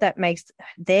think that makes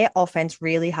their offense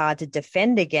really hard to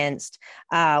defend against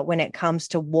when it comes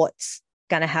to what's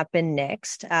going to happen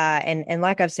next. And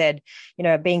like I've said,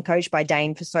 being coached by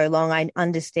Dane for so long, I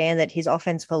understand that his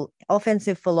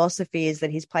offensive philosophy is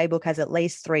that his playbook has at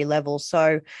least 3 levels.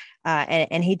 So,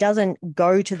 and he doesn't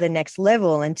go to the next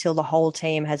level until the whole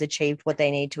team has achieved what they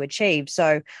need to achieve.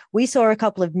 So we saw a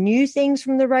couple of new things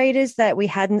from the Raiders that we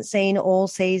hadn't seen all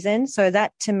season. So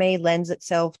that to me lends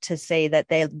itself to see that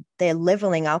they're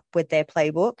leveling up with their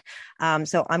playbook.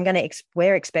 So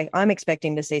I'm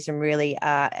expecting to see some really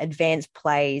advanced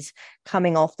plays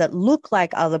coming off that look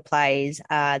like other plays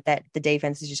that the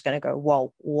defense is just going to go,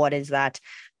 whoa, what is that?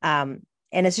 And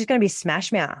it's just going to be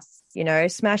smash mouth,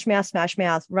 smash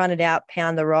mouth, run it out,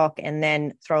 pound the rock, and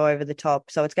then throw over the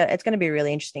top. So it's going to be a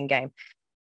really interesting game.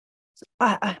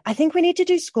 I think we need to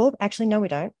do score. Actually, no, we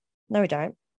don't.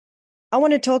 I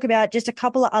want to talk about just a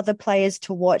couple of other players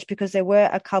to watch, because there were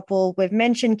a couple. We've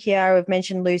mentioned Kiara, we've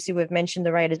mentioned Lucy, we've mentioned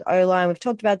the Raiders O-line. We've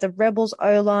talked about the Rebels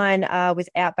O-line with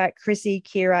Outback, Chrissy,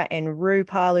 Kira, and Rue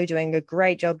Palu doing a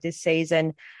great job this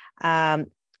season.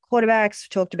 Quarterbacks, we've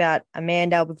talked about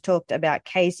Amanda, we've talked about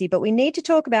Casey, but we need to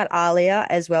talk about Alia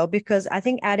as well, because I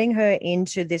think adding her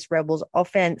into this Rebels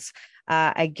offense,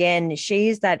 again,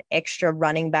 she's that extra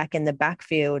running back in the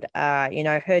backfield.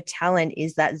 Her talent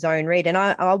is that zone read, and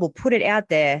I will put it out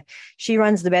there. She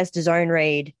runs the best zone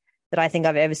read that I think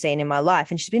I've ever seen in my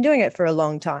life, and she's been doing it for a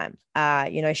long time.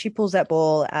 She pulls that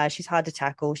ball. She's hard to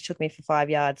tackle. She took me for 5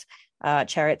 yards.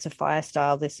 Chariots of Fire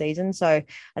style this season. So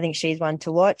I think she's one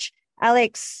to watch.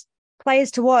 Alex, players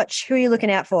to watch. Who are you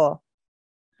looking out for?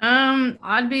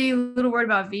 I'd be a little worried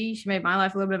about V. She made my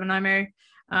life a little bit of a nightmare.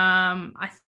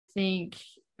 I think,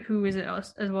 who is it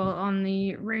as well on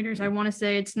the Raiders? I want to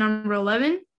say it's number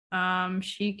 11.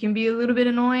 She can be a little bit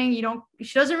annoying.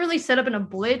 She doesn't really set up in a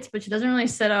blitz, but she doesn't really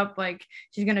set up like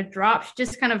she's going to drop. She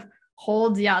just kind of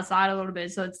holds the outside a little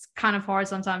bit. So it's kind of hard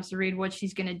sometimes to read what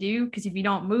she's going to do, because if you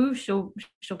don't move, she'll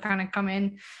kind of come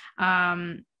in.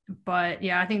 But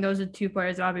yeah, I think those are 2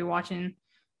 players that I'll be watching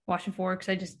for, because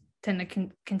I just tend to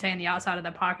contain the outside of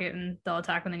the pocket, and they'll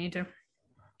attack when they need to.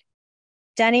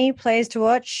 Danny, players to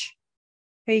watch.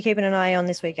 Who are you keeping an eye on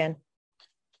this weekend?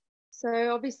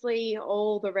 So obviously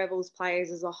all the Rebels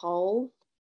players as a whole,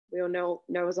 we all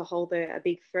know as a whole they're a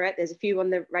big threat. There's a few on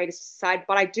the Raiders side,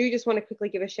 but I do just want to quickly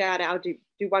give a shout out. I'll do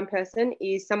one person,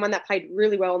 is someone that played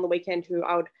really well on the weekend, who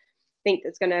I would think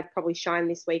that's going to probably shine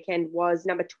this weekend, was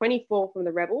number 24 from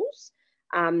the Rebels.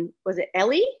 Was it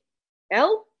Ellie?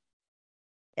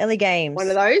 Ellie Games. One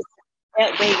of those. There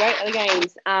you go, Ellie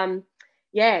Games.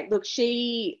 Look,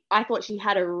 I thought she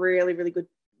had a really, really good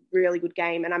really good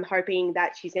game, and I'm hoping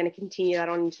that she's going to continue that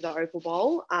on into the Opal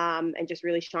Bowl and just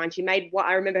really shine. She made what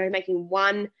I remember her making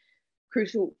one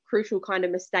crucial kind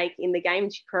of mistake in the game,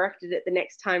 and she corrected it the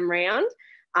next time round.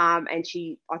 And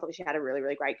I thought she had a really,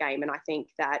 really great game, and I think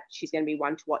that she's going to be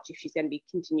one to watch if she's going to be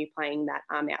continue playing that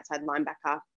outside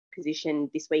linebacker position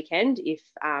this weekend. If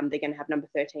they're going to have number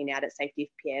 13 out at safety if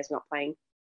Pierre's not playing.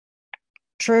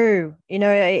 True,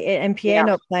 and Pierre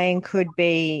not playing could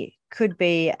be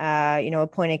a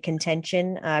point of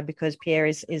contention because Pierre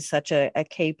is such a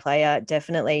key player,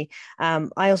 definitely.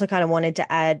 I also kind of wanted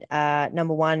to add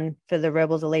number 1 for the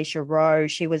Rebels, Alicia Rowe.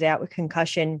 She was out with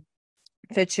concussion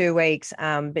for 2 weeks,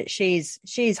 but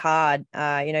she's hard.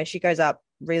 She goes up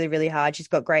really, really hard. She's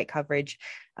got great coverage.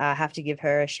 Have to give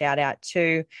her a shout out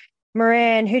too.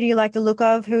 Moran, who do you like the look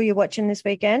of? Who are you watching this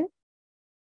weekend?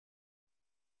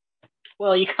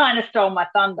 Well, you kind of stole my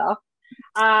thunder.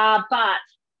 But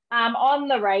on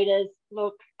the Raiders,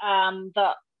 look,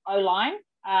 the O-line,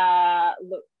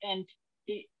 look, and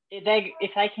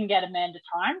if they can get Amanda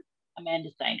time,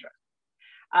 Amanda's dangerous.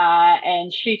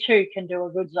 And she too can do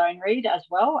a good zone read as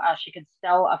well. She can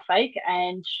sell a fake,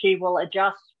 and she will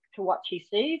adjust to what she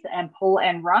sees and pull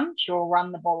and run. She will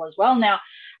run the ball as well. Now,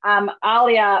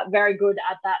 Alia, very good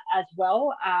at that as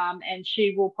well. And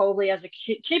she will probably, as a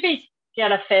QB,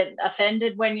 get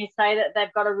offended when you say that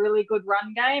they've got a really good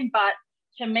run game. But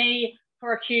to me,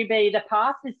 for a QB, the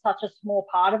pass is such a small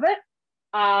part of it.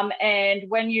 And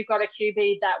when you've got a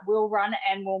QB that will run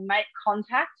and will make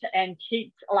contact and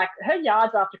keep, like, her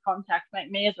yards after contact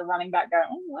make me as a running back go,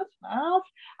 oh, that's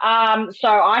fast. So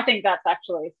I think that's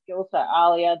actually a skill set,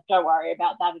 Alia. Don't worry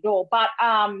about that at all. But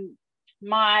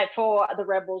for the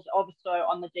Rebels, obviously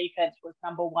on the defense was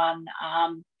number 1,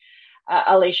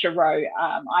 Alicia Rowe.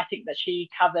 I think that she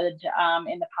covered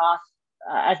in the past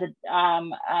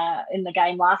in the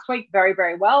game last week very,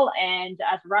 very well, and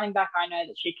as a running back I know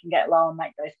that she can get low and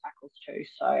make those tackles too,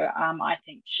 so I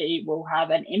think she will have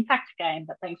an impact game.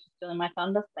 But thanks for stealing my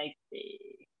thunder,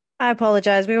 Stacey. I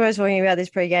apologize. We were talking about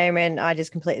this pre-game and I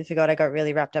just completely forgot. I got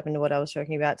really wrapped up into what I was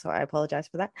talking about, so I apologize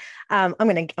for that. I'm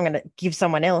gonna give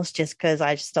someone else just because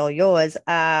I stole yours.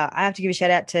 I have to give a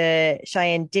shout out to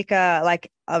Cheyenne Dicker.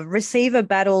 Like, receiver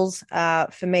battles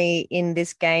for me in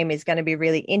this game is going to be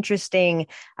really interesting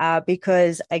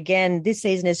because, again, this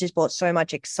season has just brought so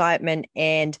much excitement,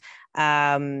 and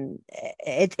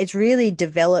it's really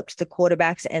developed the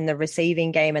quarterbacks and the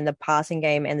receiving game and the passing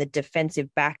game and the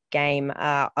defensive back game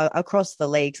across the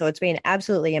league. So it's been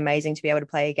absolutely amazing to be able to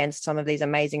play against some of these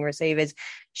amazing receivers.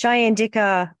 Cheyenne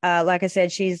Dicker, like I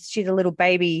said, she's a little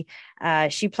baby.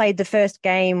 She played the first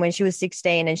game when she was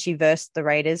 16 and she versed the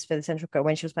Raiders for the Central Coast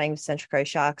when she was playing with Central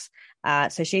Coast Sharks.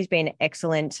 So she's been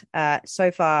excellent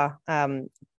so far.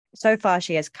 So far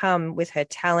she has come with her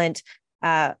talent.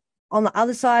 On the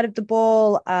other side of the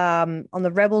ball, on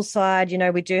the Rebels side,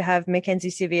 we do have Mackenzie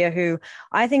Sevier, who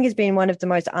I think has been one of the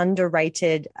most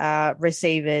underrated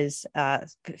receivers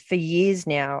for years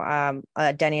now.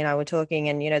 Danny and I were talking,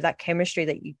 and, that chemistry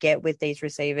that you get with these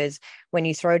receivers when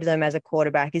you throw to them as a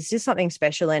quarterback is just something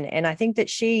special. And I think that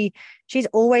she's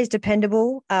always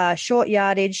dependable, short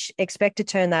yardage, expect to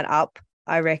turn that up,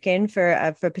 I reckon,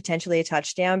 for potentially a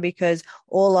touchdown, because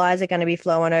all eyes are going to be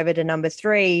flowing over to number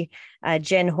 3,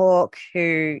 Jen Hawk,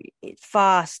 who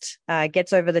fast,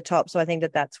 gets over the top. So I think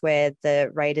that that's where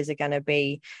the Raiders are going to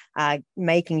be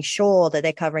making sure that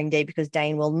they're covering deep, because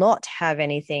Dane will not have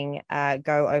anything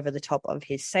go over the top of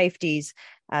his safeties.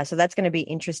 So that's going to be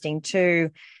interesting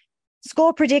too.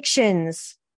 Score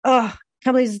predictions. Oh, I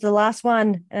can't believe this is the last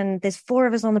one, and there's 4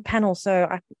 of us on the panel, so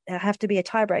I have to be a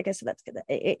tiebreaker. So that's good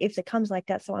if it comes like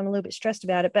that. So I'm a little bit stressed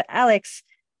about it. But Alex,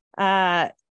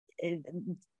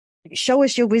 show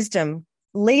us your wisdom.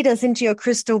 Lead us into your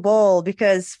crystal ball,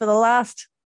 because for the last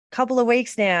couple of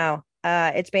weeks now,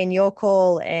 it's been your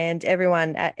call, and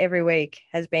everyone every week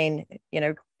has been,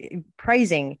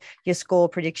 praising your score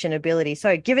prediction ability.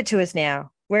 So give it to us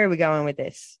now. Where are we going with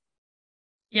this?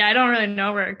 Yeah, I don't really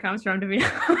know where it comes from, to be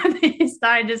honest.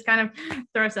 I just kind of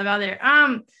throw stuff out there.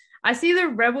 I see the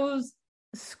Rebels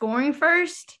scoring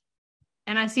first,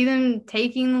 and I see them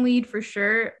taking the lead for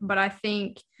sure. But I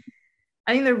think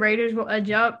the Raiders will edge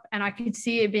up, and I could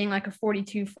see it being like a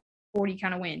 42-40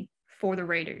 kind of win for the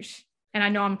Raiders. And I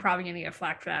know I'm probably going to get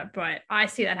flack for that, but I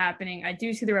see that happening. I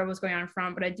do see the Rebels going on in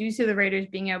front, but I do see the Raiders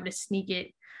being able to sneak it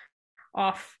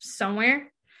off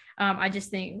somewhere. I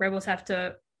just think Rebels have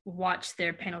to watch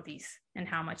their penalties and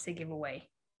how much they give away.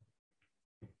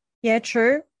 Yeah,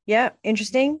 true. Yeah,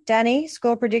 interesting. Danny,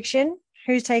 score prediction.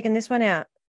 Who's taking this one out?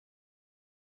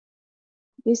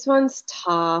 This one's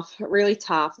tough, really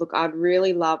tough. Look, I'd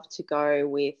really love to go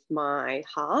with my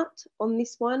heart on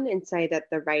this one and say that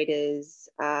the Raiders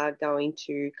are going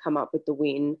to come up with the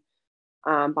win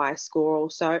by a score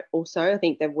also. I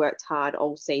think they've worked hard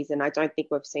all season. I don't think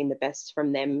we've seen the best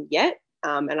from them yet.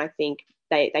 And I think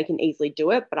they can easily do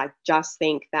it. But I just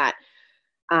think that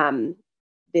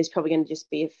there's probably going to just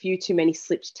be a few too many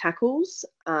slipped tackles.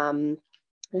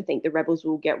 I think the Rebels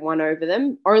will get one over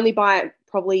them, only by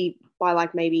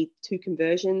like maybe 2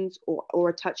 conversions or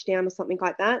a touchdown or something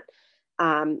like that.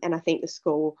 And I think the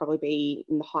score will probably be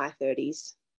in the high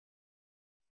 30s.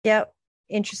 Yep.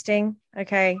 Interesting.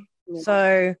 Okay.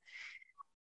 So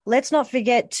let's not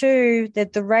forget too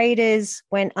that the Raiders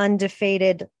went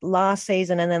undefeated last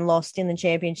season and then lost in the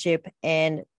championship,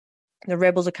 and the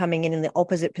Rebels are coming in the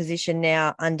opposite position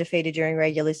now, undefeated during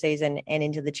regular season and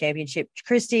into the championship.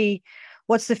 Christy,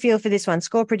 what's the feel for this one?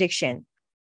 Score prediction.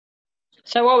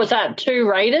 So what was that? 2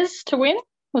 Raiders to win?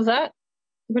 Was that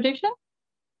the prediction?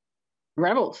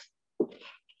 Rebels.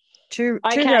 Two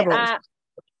Rebels.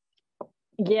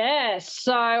 Yeah,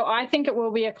 so I think it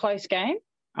will be a close game.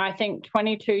 I think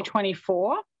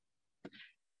 22-24.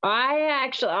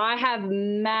 I have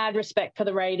mad respect for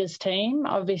the Raiders team.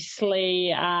 Obviously,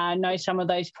 know some of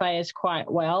those players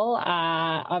quite well.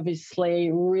 Obviously,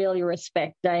 really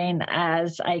respect Dane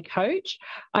as a coach.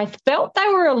 I felt they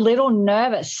were a little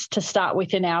nervous to start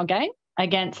with in our game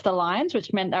against the Lions,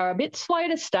 which meant they were a bit slow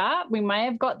to start. We may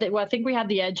have got I think we had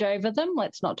the edge over them.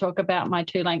 Let's not talk about my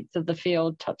 2 lengths of the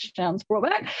field touchdowns brought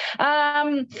back.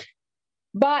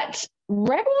 But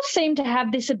Rebels seem to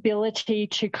have this ability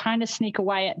to kind of sneak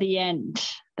away at the end.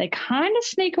 They kind of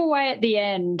sneak away at the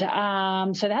end.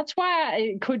 So that's why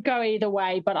it could go either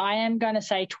way. But I am going to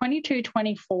say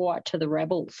 22-24 to the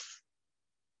Rebels.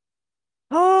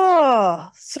 Oh,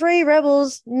 3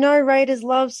 Rebels, no Raiders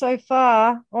love so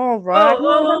far. All right.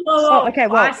 Oh, okay,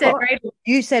 well, I said Raiders.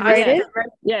 You said Raiders?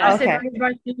 I said Raiders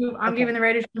by 2. I'm giving the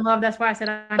Raiders some love. That's why I said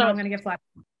I know I'm going to get flack.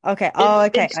 Okay. Oh,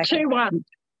 okay. It's 2-1.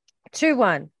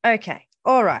 2-1. Okay.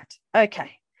 All right.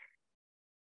 Okay.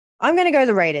 I'm going to go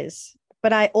the Raiders,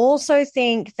 but I also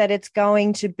think that it's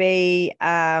going to be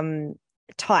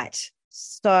tight.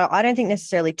 So I don't think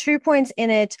necessarily 2 points in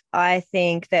it. I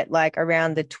think that like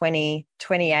around the 20,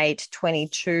 28,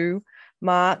 22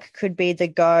 mark could be the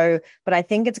go, but I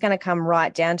think it's going to come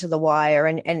right down to the wire.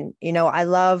 And you know, I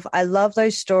love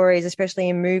those stories, especially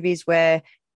in movies where,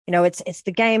 you know, it's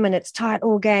the game and it's tight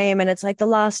all game and it's like the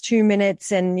last 2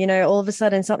 minutes and, you know, all of a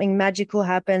sudden something magical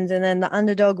happens and then the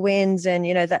underdog wins and,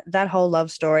 you know, that whole love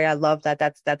story. I love that.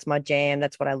 That's my jam.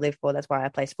 That's what I live for. That's why I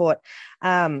play sport.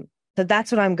 So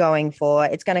that's what I'm going for.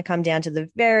 It's going to come down to the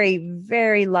very,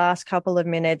 very last couple of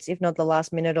minutes, if not the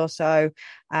last minute or so.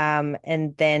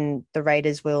 And then the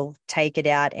Raiders will take it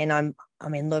out. And I'm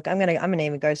going to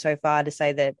even go so far to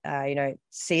say that, you know,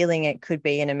 sealing it could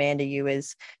be an Amanda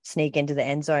Ewers sneak into the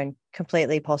end zone,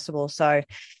 completely possible. So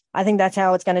I think that's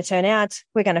how it's going to turn out.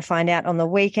 We're going to find out on the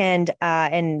weekend.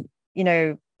 And, you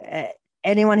know,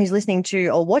 anyone who's listening to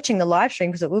or watching the live stream,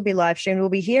 because it will be live streamed, will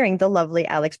be hearing the lovely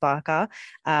Alex Barker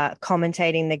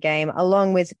commentating the game,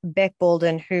 along with Beck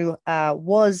Baldwin, who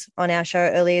was on our show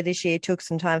earlier this year, took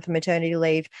some time for maternity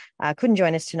leave, couldn't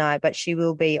join us tonight, but she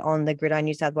will be on the Gridiron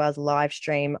New South Wales live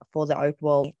stream for the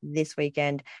Opal this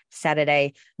weekend,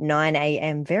 Saturday, 9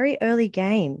 a.m. Very early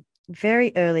game,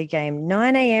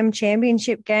 9 a.m.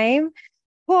 championship game.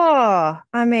 Oh,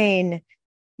 I mean,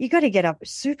 you got to get up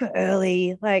super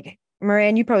early, like.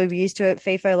 Moran, you probably be used to it.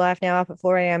 FIFO life now up at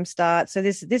 4 a.m. start. So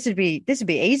this would be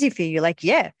easy for you. Like,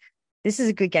 yeah, this is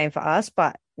a good game for us,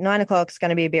 but 9 o'clock is going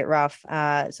to be a bit rough.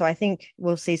 So I think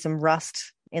we'll see some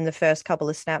rust in the first couple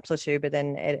of snaps or two, but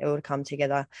then it will come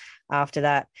together after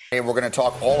that. Hey, we're going to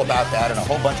talk all about that and a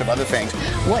whole bunch of other things.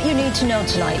 What you need to know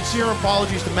tonight. Sincere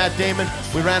apologies to Matt Damon.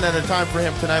 We ran out of time for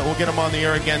him tonight. We'll get him on the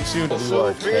air again soon.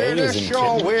 Oh,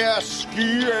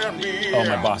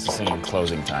 my boss is singing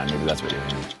closing time. Maybe that's what you're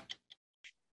hearing.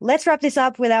 Let's wrap this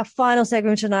up with our final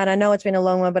segment tonight. I know it's been a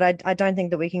long one, but I don't think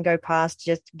that we can go past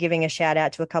just giving a shout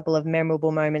out to a couple of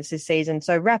memorable moments this season.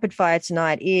 So rapid fire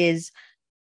tonight is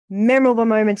memorable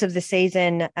moments of the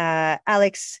season.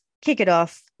 Alex, kick it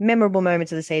off. Memorable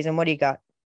moments of the season. What do you got?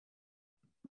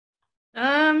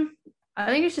 I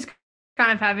think it's just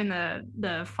kind of having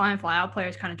the fly in fly out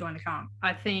players kind of join the comp.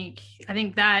 I think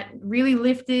that really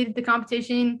lifted the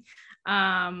competition.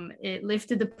 It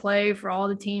lifted the play for all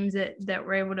the teams that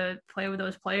were able to play with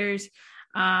those players.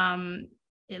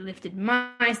 It lifted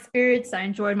my spirits. I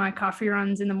enjoyed my coffee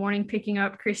runs in the morning, picking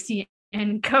up Christy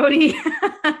and Cody.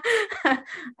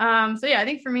 So yeah, I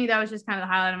think for me, that was just kind of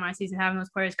the highlight of my season, having those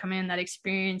players come in, that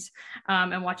experience,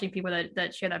 and watching people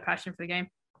that share that passion for the game.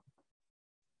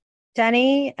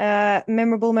 Danny,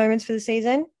 memorable moments for the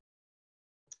season?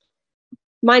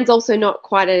 Mine's also not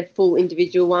quite a full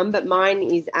individual one, but mine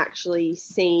is actually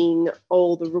seeing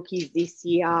all the rookies this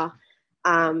year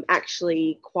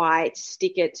actually quite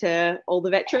stick it to all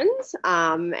the veterans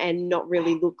and not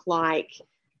really look like,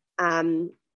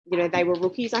 they were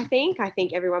rookies, I think. I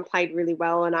think everyone played really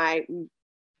well, and I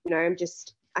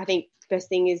think first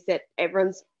thing is that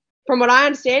everyone's, from what I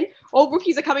understand, all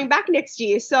rookies are coming back next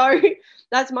year. So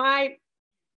that's my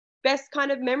best kind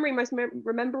of memory, most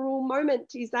memorable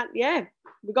moment is that,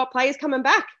 we got players coming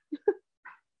back.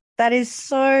 That is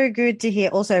so good to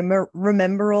hear. Also,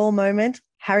 remember all moment,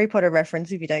 Harry Potter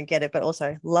reference if you don't get it, but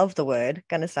also love the word.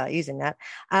 Going to start using that.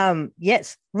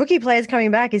 Yes, rookie players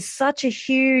coming back is such a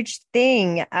huge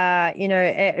thing.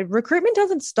 Recruitment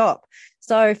doesn't stop.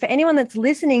 So for anyone that's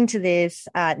listening to this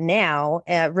now,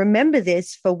 remember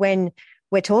this for when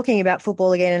we're talking about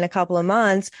football again in a couple of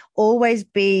months. Always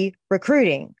be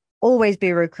recruiting. Always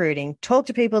be recruiting. Talk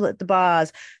to people at the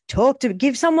bars.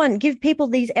 Give people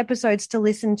these episodes to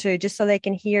listen to just so they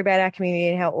can hear about our community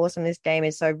and how awesome this game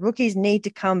is. So rookies need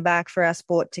to come back for our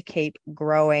sport to keep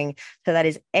growing. So that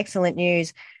is excellent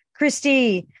news.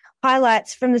 Christy,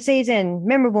 highlights from the season,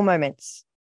 memorable moments.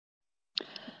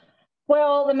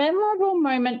 Well, the memorable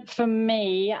moment for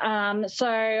me, so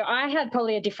I had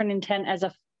probably a different intent as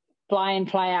a fly-in,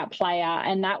 fly-out player,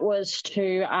 and that was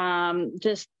to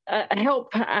just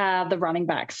help the running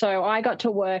back. So I got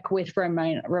to work with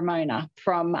Ramona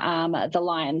from the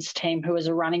Lions team, who was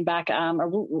a running back,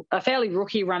 a fairly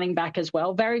rookie running back as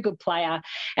well, very good player.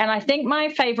 And I think my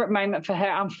favourite moment for her,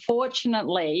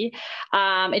 unfortunately,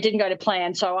 it didn't go to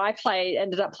plan. So I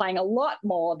ended up playing a lot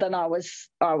more than I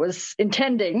was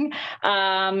intending.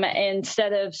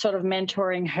 Instead of sort of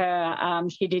mentoring her,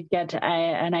 she did get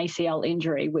an ACL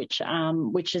injury, which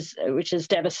is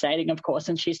devastating, of course,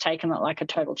 and she's taken it like a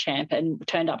total champ and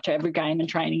turned up to every game and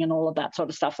training and all of that sort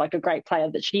of stuff, like a great player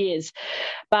that she is.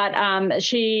 But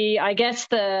I guess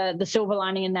the silver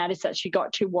lining in that is that she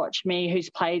got to watch me, who's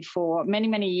played for many,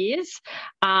 many years,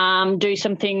 do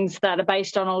some things that are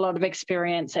based on a lot of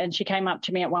experience. And she came up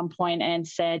to me at one point and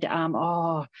said,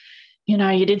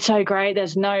 you did so great.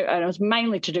 And it was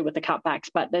mainly to do with the cutbacks,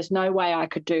 but there's no way I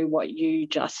could do what you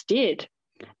just did.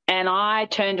 And I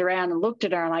turned around and looked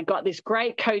at her, and I got this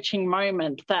great coaching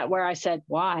moment where I said,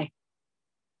 why?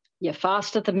 You're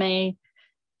faster than me.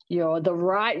 You're the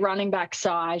right running back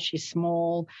size. She's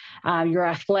small. You're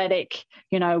athletic.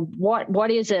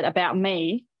 What is it about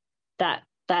me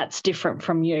that's different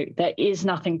from you? There is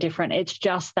nothing different. It's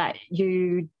just that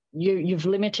you've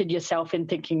limited yourself in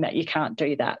thinking that you can't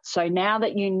do that. So now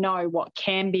that you know what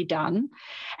can be done,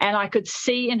 and I could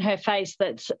see in her face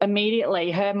that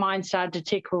immediately her mind started to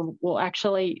tick, well,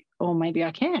 actually, or maybe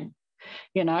I can,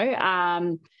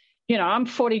 I'm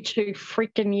 42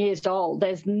 freaking years old.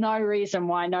 There's no reason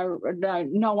why no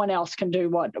one else can do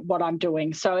what I'm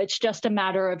doing. So it's just a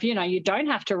matter of, you don't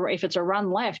have to, if it's a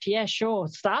run left, yeah, sure,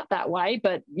 start that way,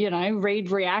 but,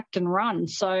 read, react and run.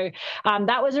 So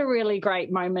that was a really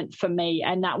great moment for me.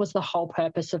 And that was the whole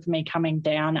purpose of me coming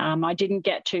down. I didn't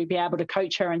get to be able to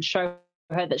coach her and show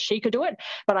her that she could do it,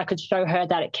 but I could show her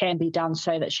that it can be done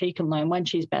so that she can learn when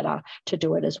she's better to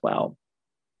do it as well.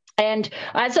 And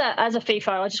as a FIFO,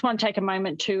 I just want to take a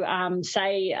moment to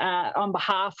say on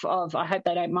behalf of, I hope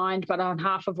they don't mind, but on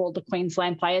behalf of all the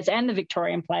Queensland players and the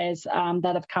Victorian players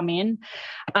that have come in,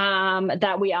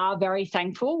 that we are very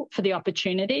thankful for the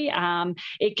opportunity.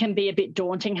 It can be a bit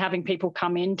daunting having people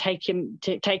come in, take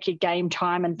your game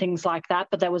time and things like that,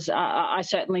 but I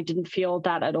certainly didn't feel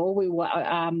that at all. We were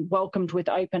welcomed with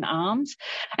open arms.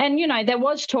 And, there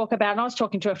was talk about, and I was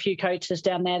talking to a few coaches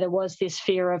down there was this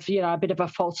fear of, a bit of a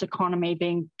false economy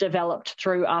being developed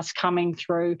through us coming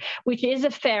through, which is a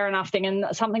fair enough thing and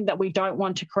something that we don't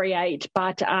want to create.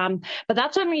 But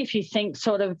that's only if you think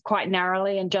sort of quite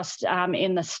narrowly and just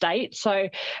in the state. So,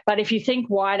 but if you think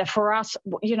wider, for us,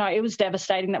 it was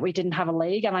devastating that we didn't have a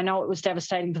league, and I know it was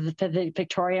devastating for the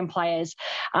Victorian players,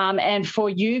 and for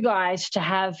you guys to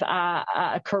have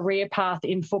a career path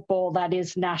in football that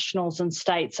is nationals and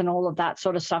states and all of that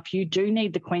sort of stuff. You do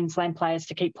need the Queensland players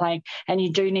to keep playing, and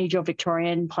you do need your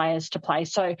Victorian players players to play.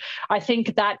 So I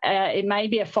think that it may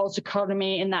be a false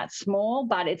economy in that small,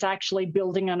 but it's actually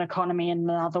building an economy in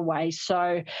another way.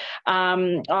 So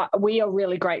we are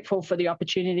really grateful for the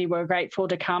opportunity. We're grateful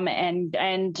to come and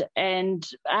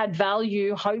add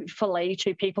value, hopefully,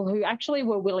 to people who actually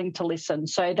were willing to listen.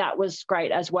 So that was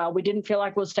great as well. We didn't feel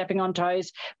like we were stepping on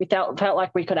toes. We felt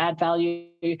like we could add value,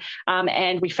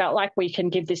 and we felt like we can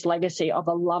give this legacy of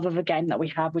a love of a game that we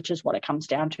have, which is what it comes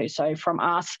down to. So from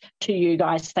us to you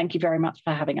guys, thank you very much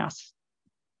for having us.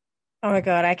 Oh my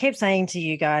God, I keep saying to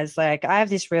you guys, like, I have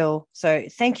this real, so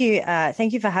thank you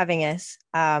for having us,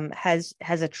 has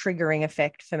a triggering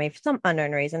effect for me for some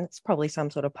unknown reason. It's probably some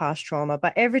sort of past trauma,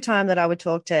 but every time that I would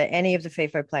talk to any of the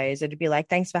FIFO players, it'd be like,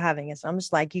 thanks for having us. I'm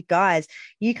just like, you guys,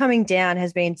 you coming down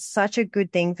has been such a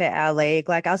good thing for our league.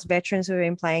 Like, us veterans who have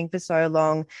been playing for so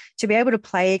long, to be able to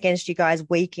play against you guys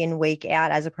week in, week out,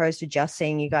 as opposed to just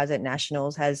seeing you guys at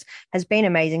nationals has been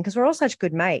amazing, because we're all such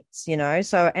good mates, you know?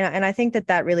 So, and I think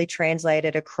that really translated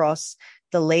across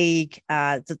the league,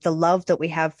 the love that we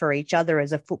have for each other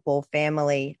as a football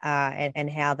family, and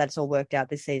how that's all worked out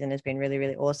this season has been really,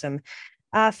 really awesome.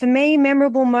 For me,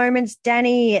 memorable moments,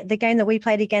 Danny, the game that we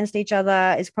played against each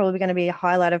other is probably going to be a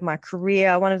highlight of my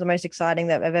career, one of the most exciting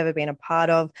that I've ever been a part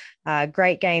of.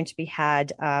 Great game to be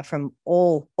had from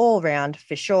all round,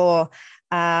 for sure.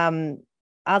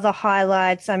 Other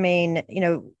highlights, I mean, you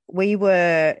know,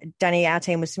 Danny, our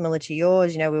team was similar to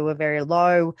yours. You know, we were very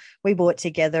low. We brought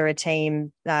together a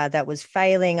team that was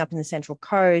failing up in the Central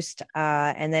Coast.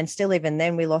 And then still, even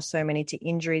then, we lost so many to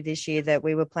injury this year that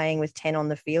we were playing with 10 on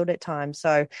the field at times.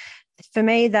 So for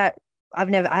me, that I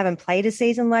haven't played a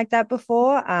season like that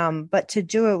before. But to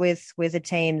do it with a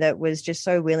team that was just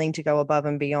so willing to go above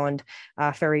and beyond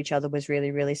for each other was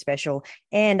really, really special.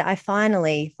 And I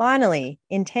finally,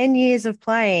 in 10 years of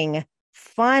playing,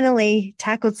 finally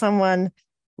tackled someone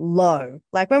low.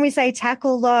 Like, when we say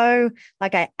tackle low,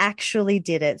 like, I actually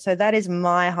did it. So that is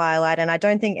my highlight. And I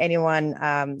don't think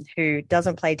anyone who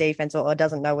doesn't play defense or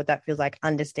doesn't know what that feels like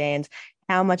understands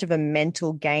how much of a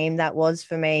mental game that was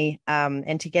for me.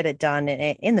 And to get it done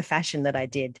in the fashion that I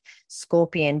did.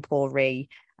 Scorpion, poor Ree,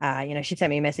 you know, she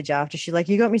sent me a message after. She's like,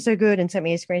 you got me so good, and sent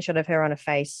me a screenshot of her on her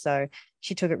face. So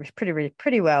she took it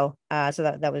pretty well. So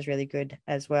that was really good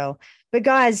as well. But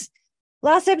guys,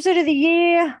 last episode of the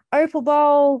year, Opal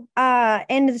Bowl,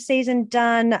 end of the season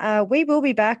done. We will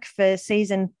be back for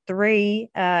season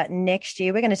 3 next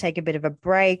year. We're going to take a bit of a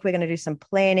break. We're going to do some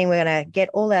planning. We're going to get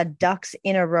all our ducks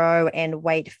in a row and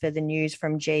wait for the news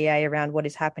from GA around what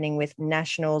is happening with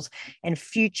nationals and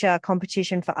future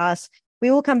competition for us.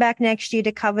 We will come back next year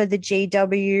to cover the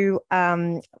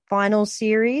GW final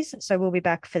series. So we'll be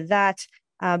back for that.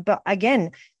 But again,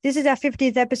 this is our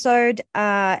 50th episode,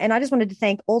 and I just wanted to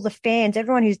thank all the fans,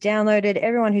 everyone who's downloaded,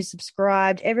 everyone who's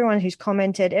subscribed, everyone who's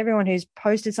commented, everyone who's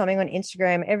posted something on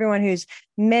Instagram, everyone who's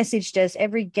messaged us,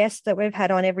 every guest that we've had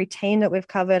on, every team that we've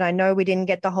covered. I know we didn't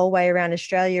get the whole way around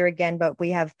Australia again, but we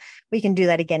can do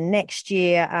that again next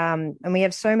year. And we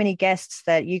have so many guests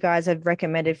that you guys have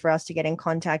recommended for us to get in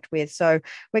contact with. So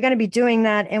we're going to be doing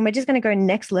that, and we're just going to go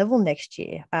next level next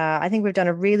year. I think we've done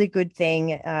a really good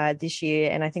thing this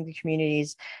year, and I think the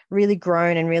community's really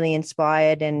grown and really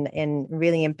inspired and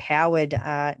really empowered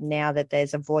now that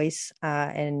there's a voice,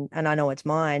 and I know it's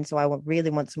mine. So I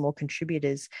really want some more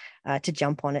contributors to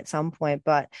jump on at some point.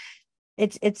 But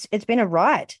it's been a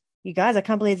ride, you guys. I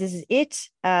can't believe this is it.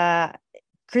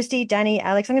 Christy, Danny,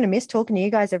 Alex, I'm going to miss talking to you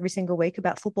guys every single week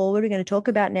about football. What are we going to talk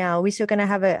about now? Are we still going to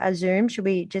have a Zoom? Should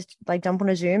we just like jump on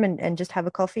a Zoom and just have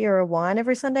a coffee or a wine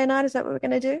every Sunday night? Is that what we're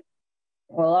going to do?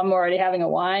 Well, I'm already having a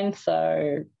wine,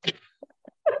 so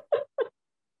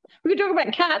we can talk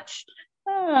about cats.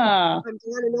 I'm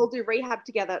down, and we'll do rehab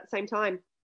together at the same time.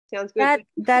 Sounds good.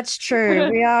 That's true.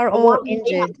 We are all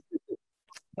injured.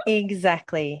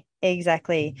 Exactly.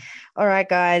 All right,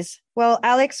 guys. Well,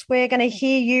 Alex, we're going to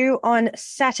hear you on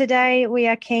Saturday. We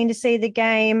are keen to see the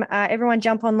game. Everyone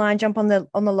jump online, jump on the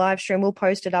live stream. We'll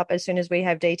post it up as soon as we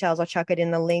have details. I'll chuck it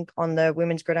in the link on the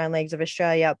Women's Gridiron Leagues of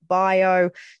Australia bio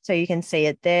so you can see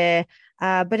it there.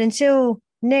 But until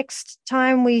next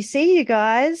time we see you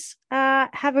guys,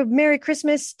 have a Merry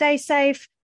Christmas, stay safe,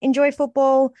 enjoy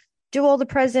football, do all the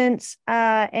presents,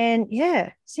 and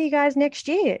yeah, see you guys next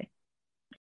year.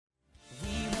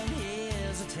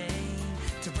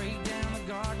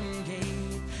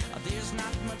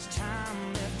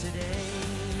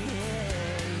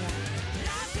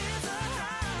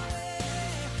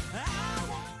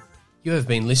 You have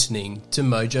been listening to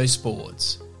Mojo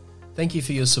Sports. Thank you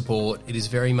for your support. It is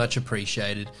very much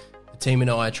appreciated. The team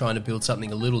and I are trying to build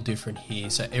something a little different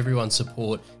here, so everyone's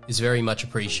support is very much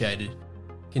appreciated.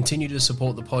 Continue to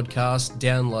support the podcast,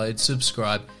 download,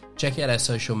 subscribe, check out our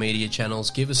social media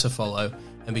channels, give us a follow,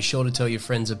 and be sure to tell your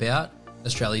friends about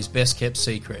Australia's best kept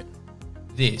secret.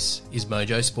 This is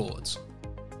Mojo Sports.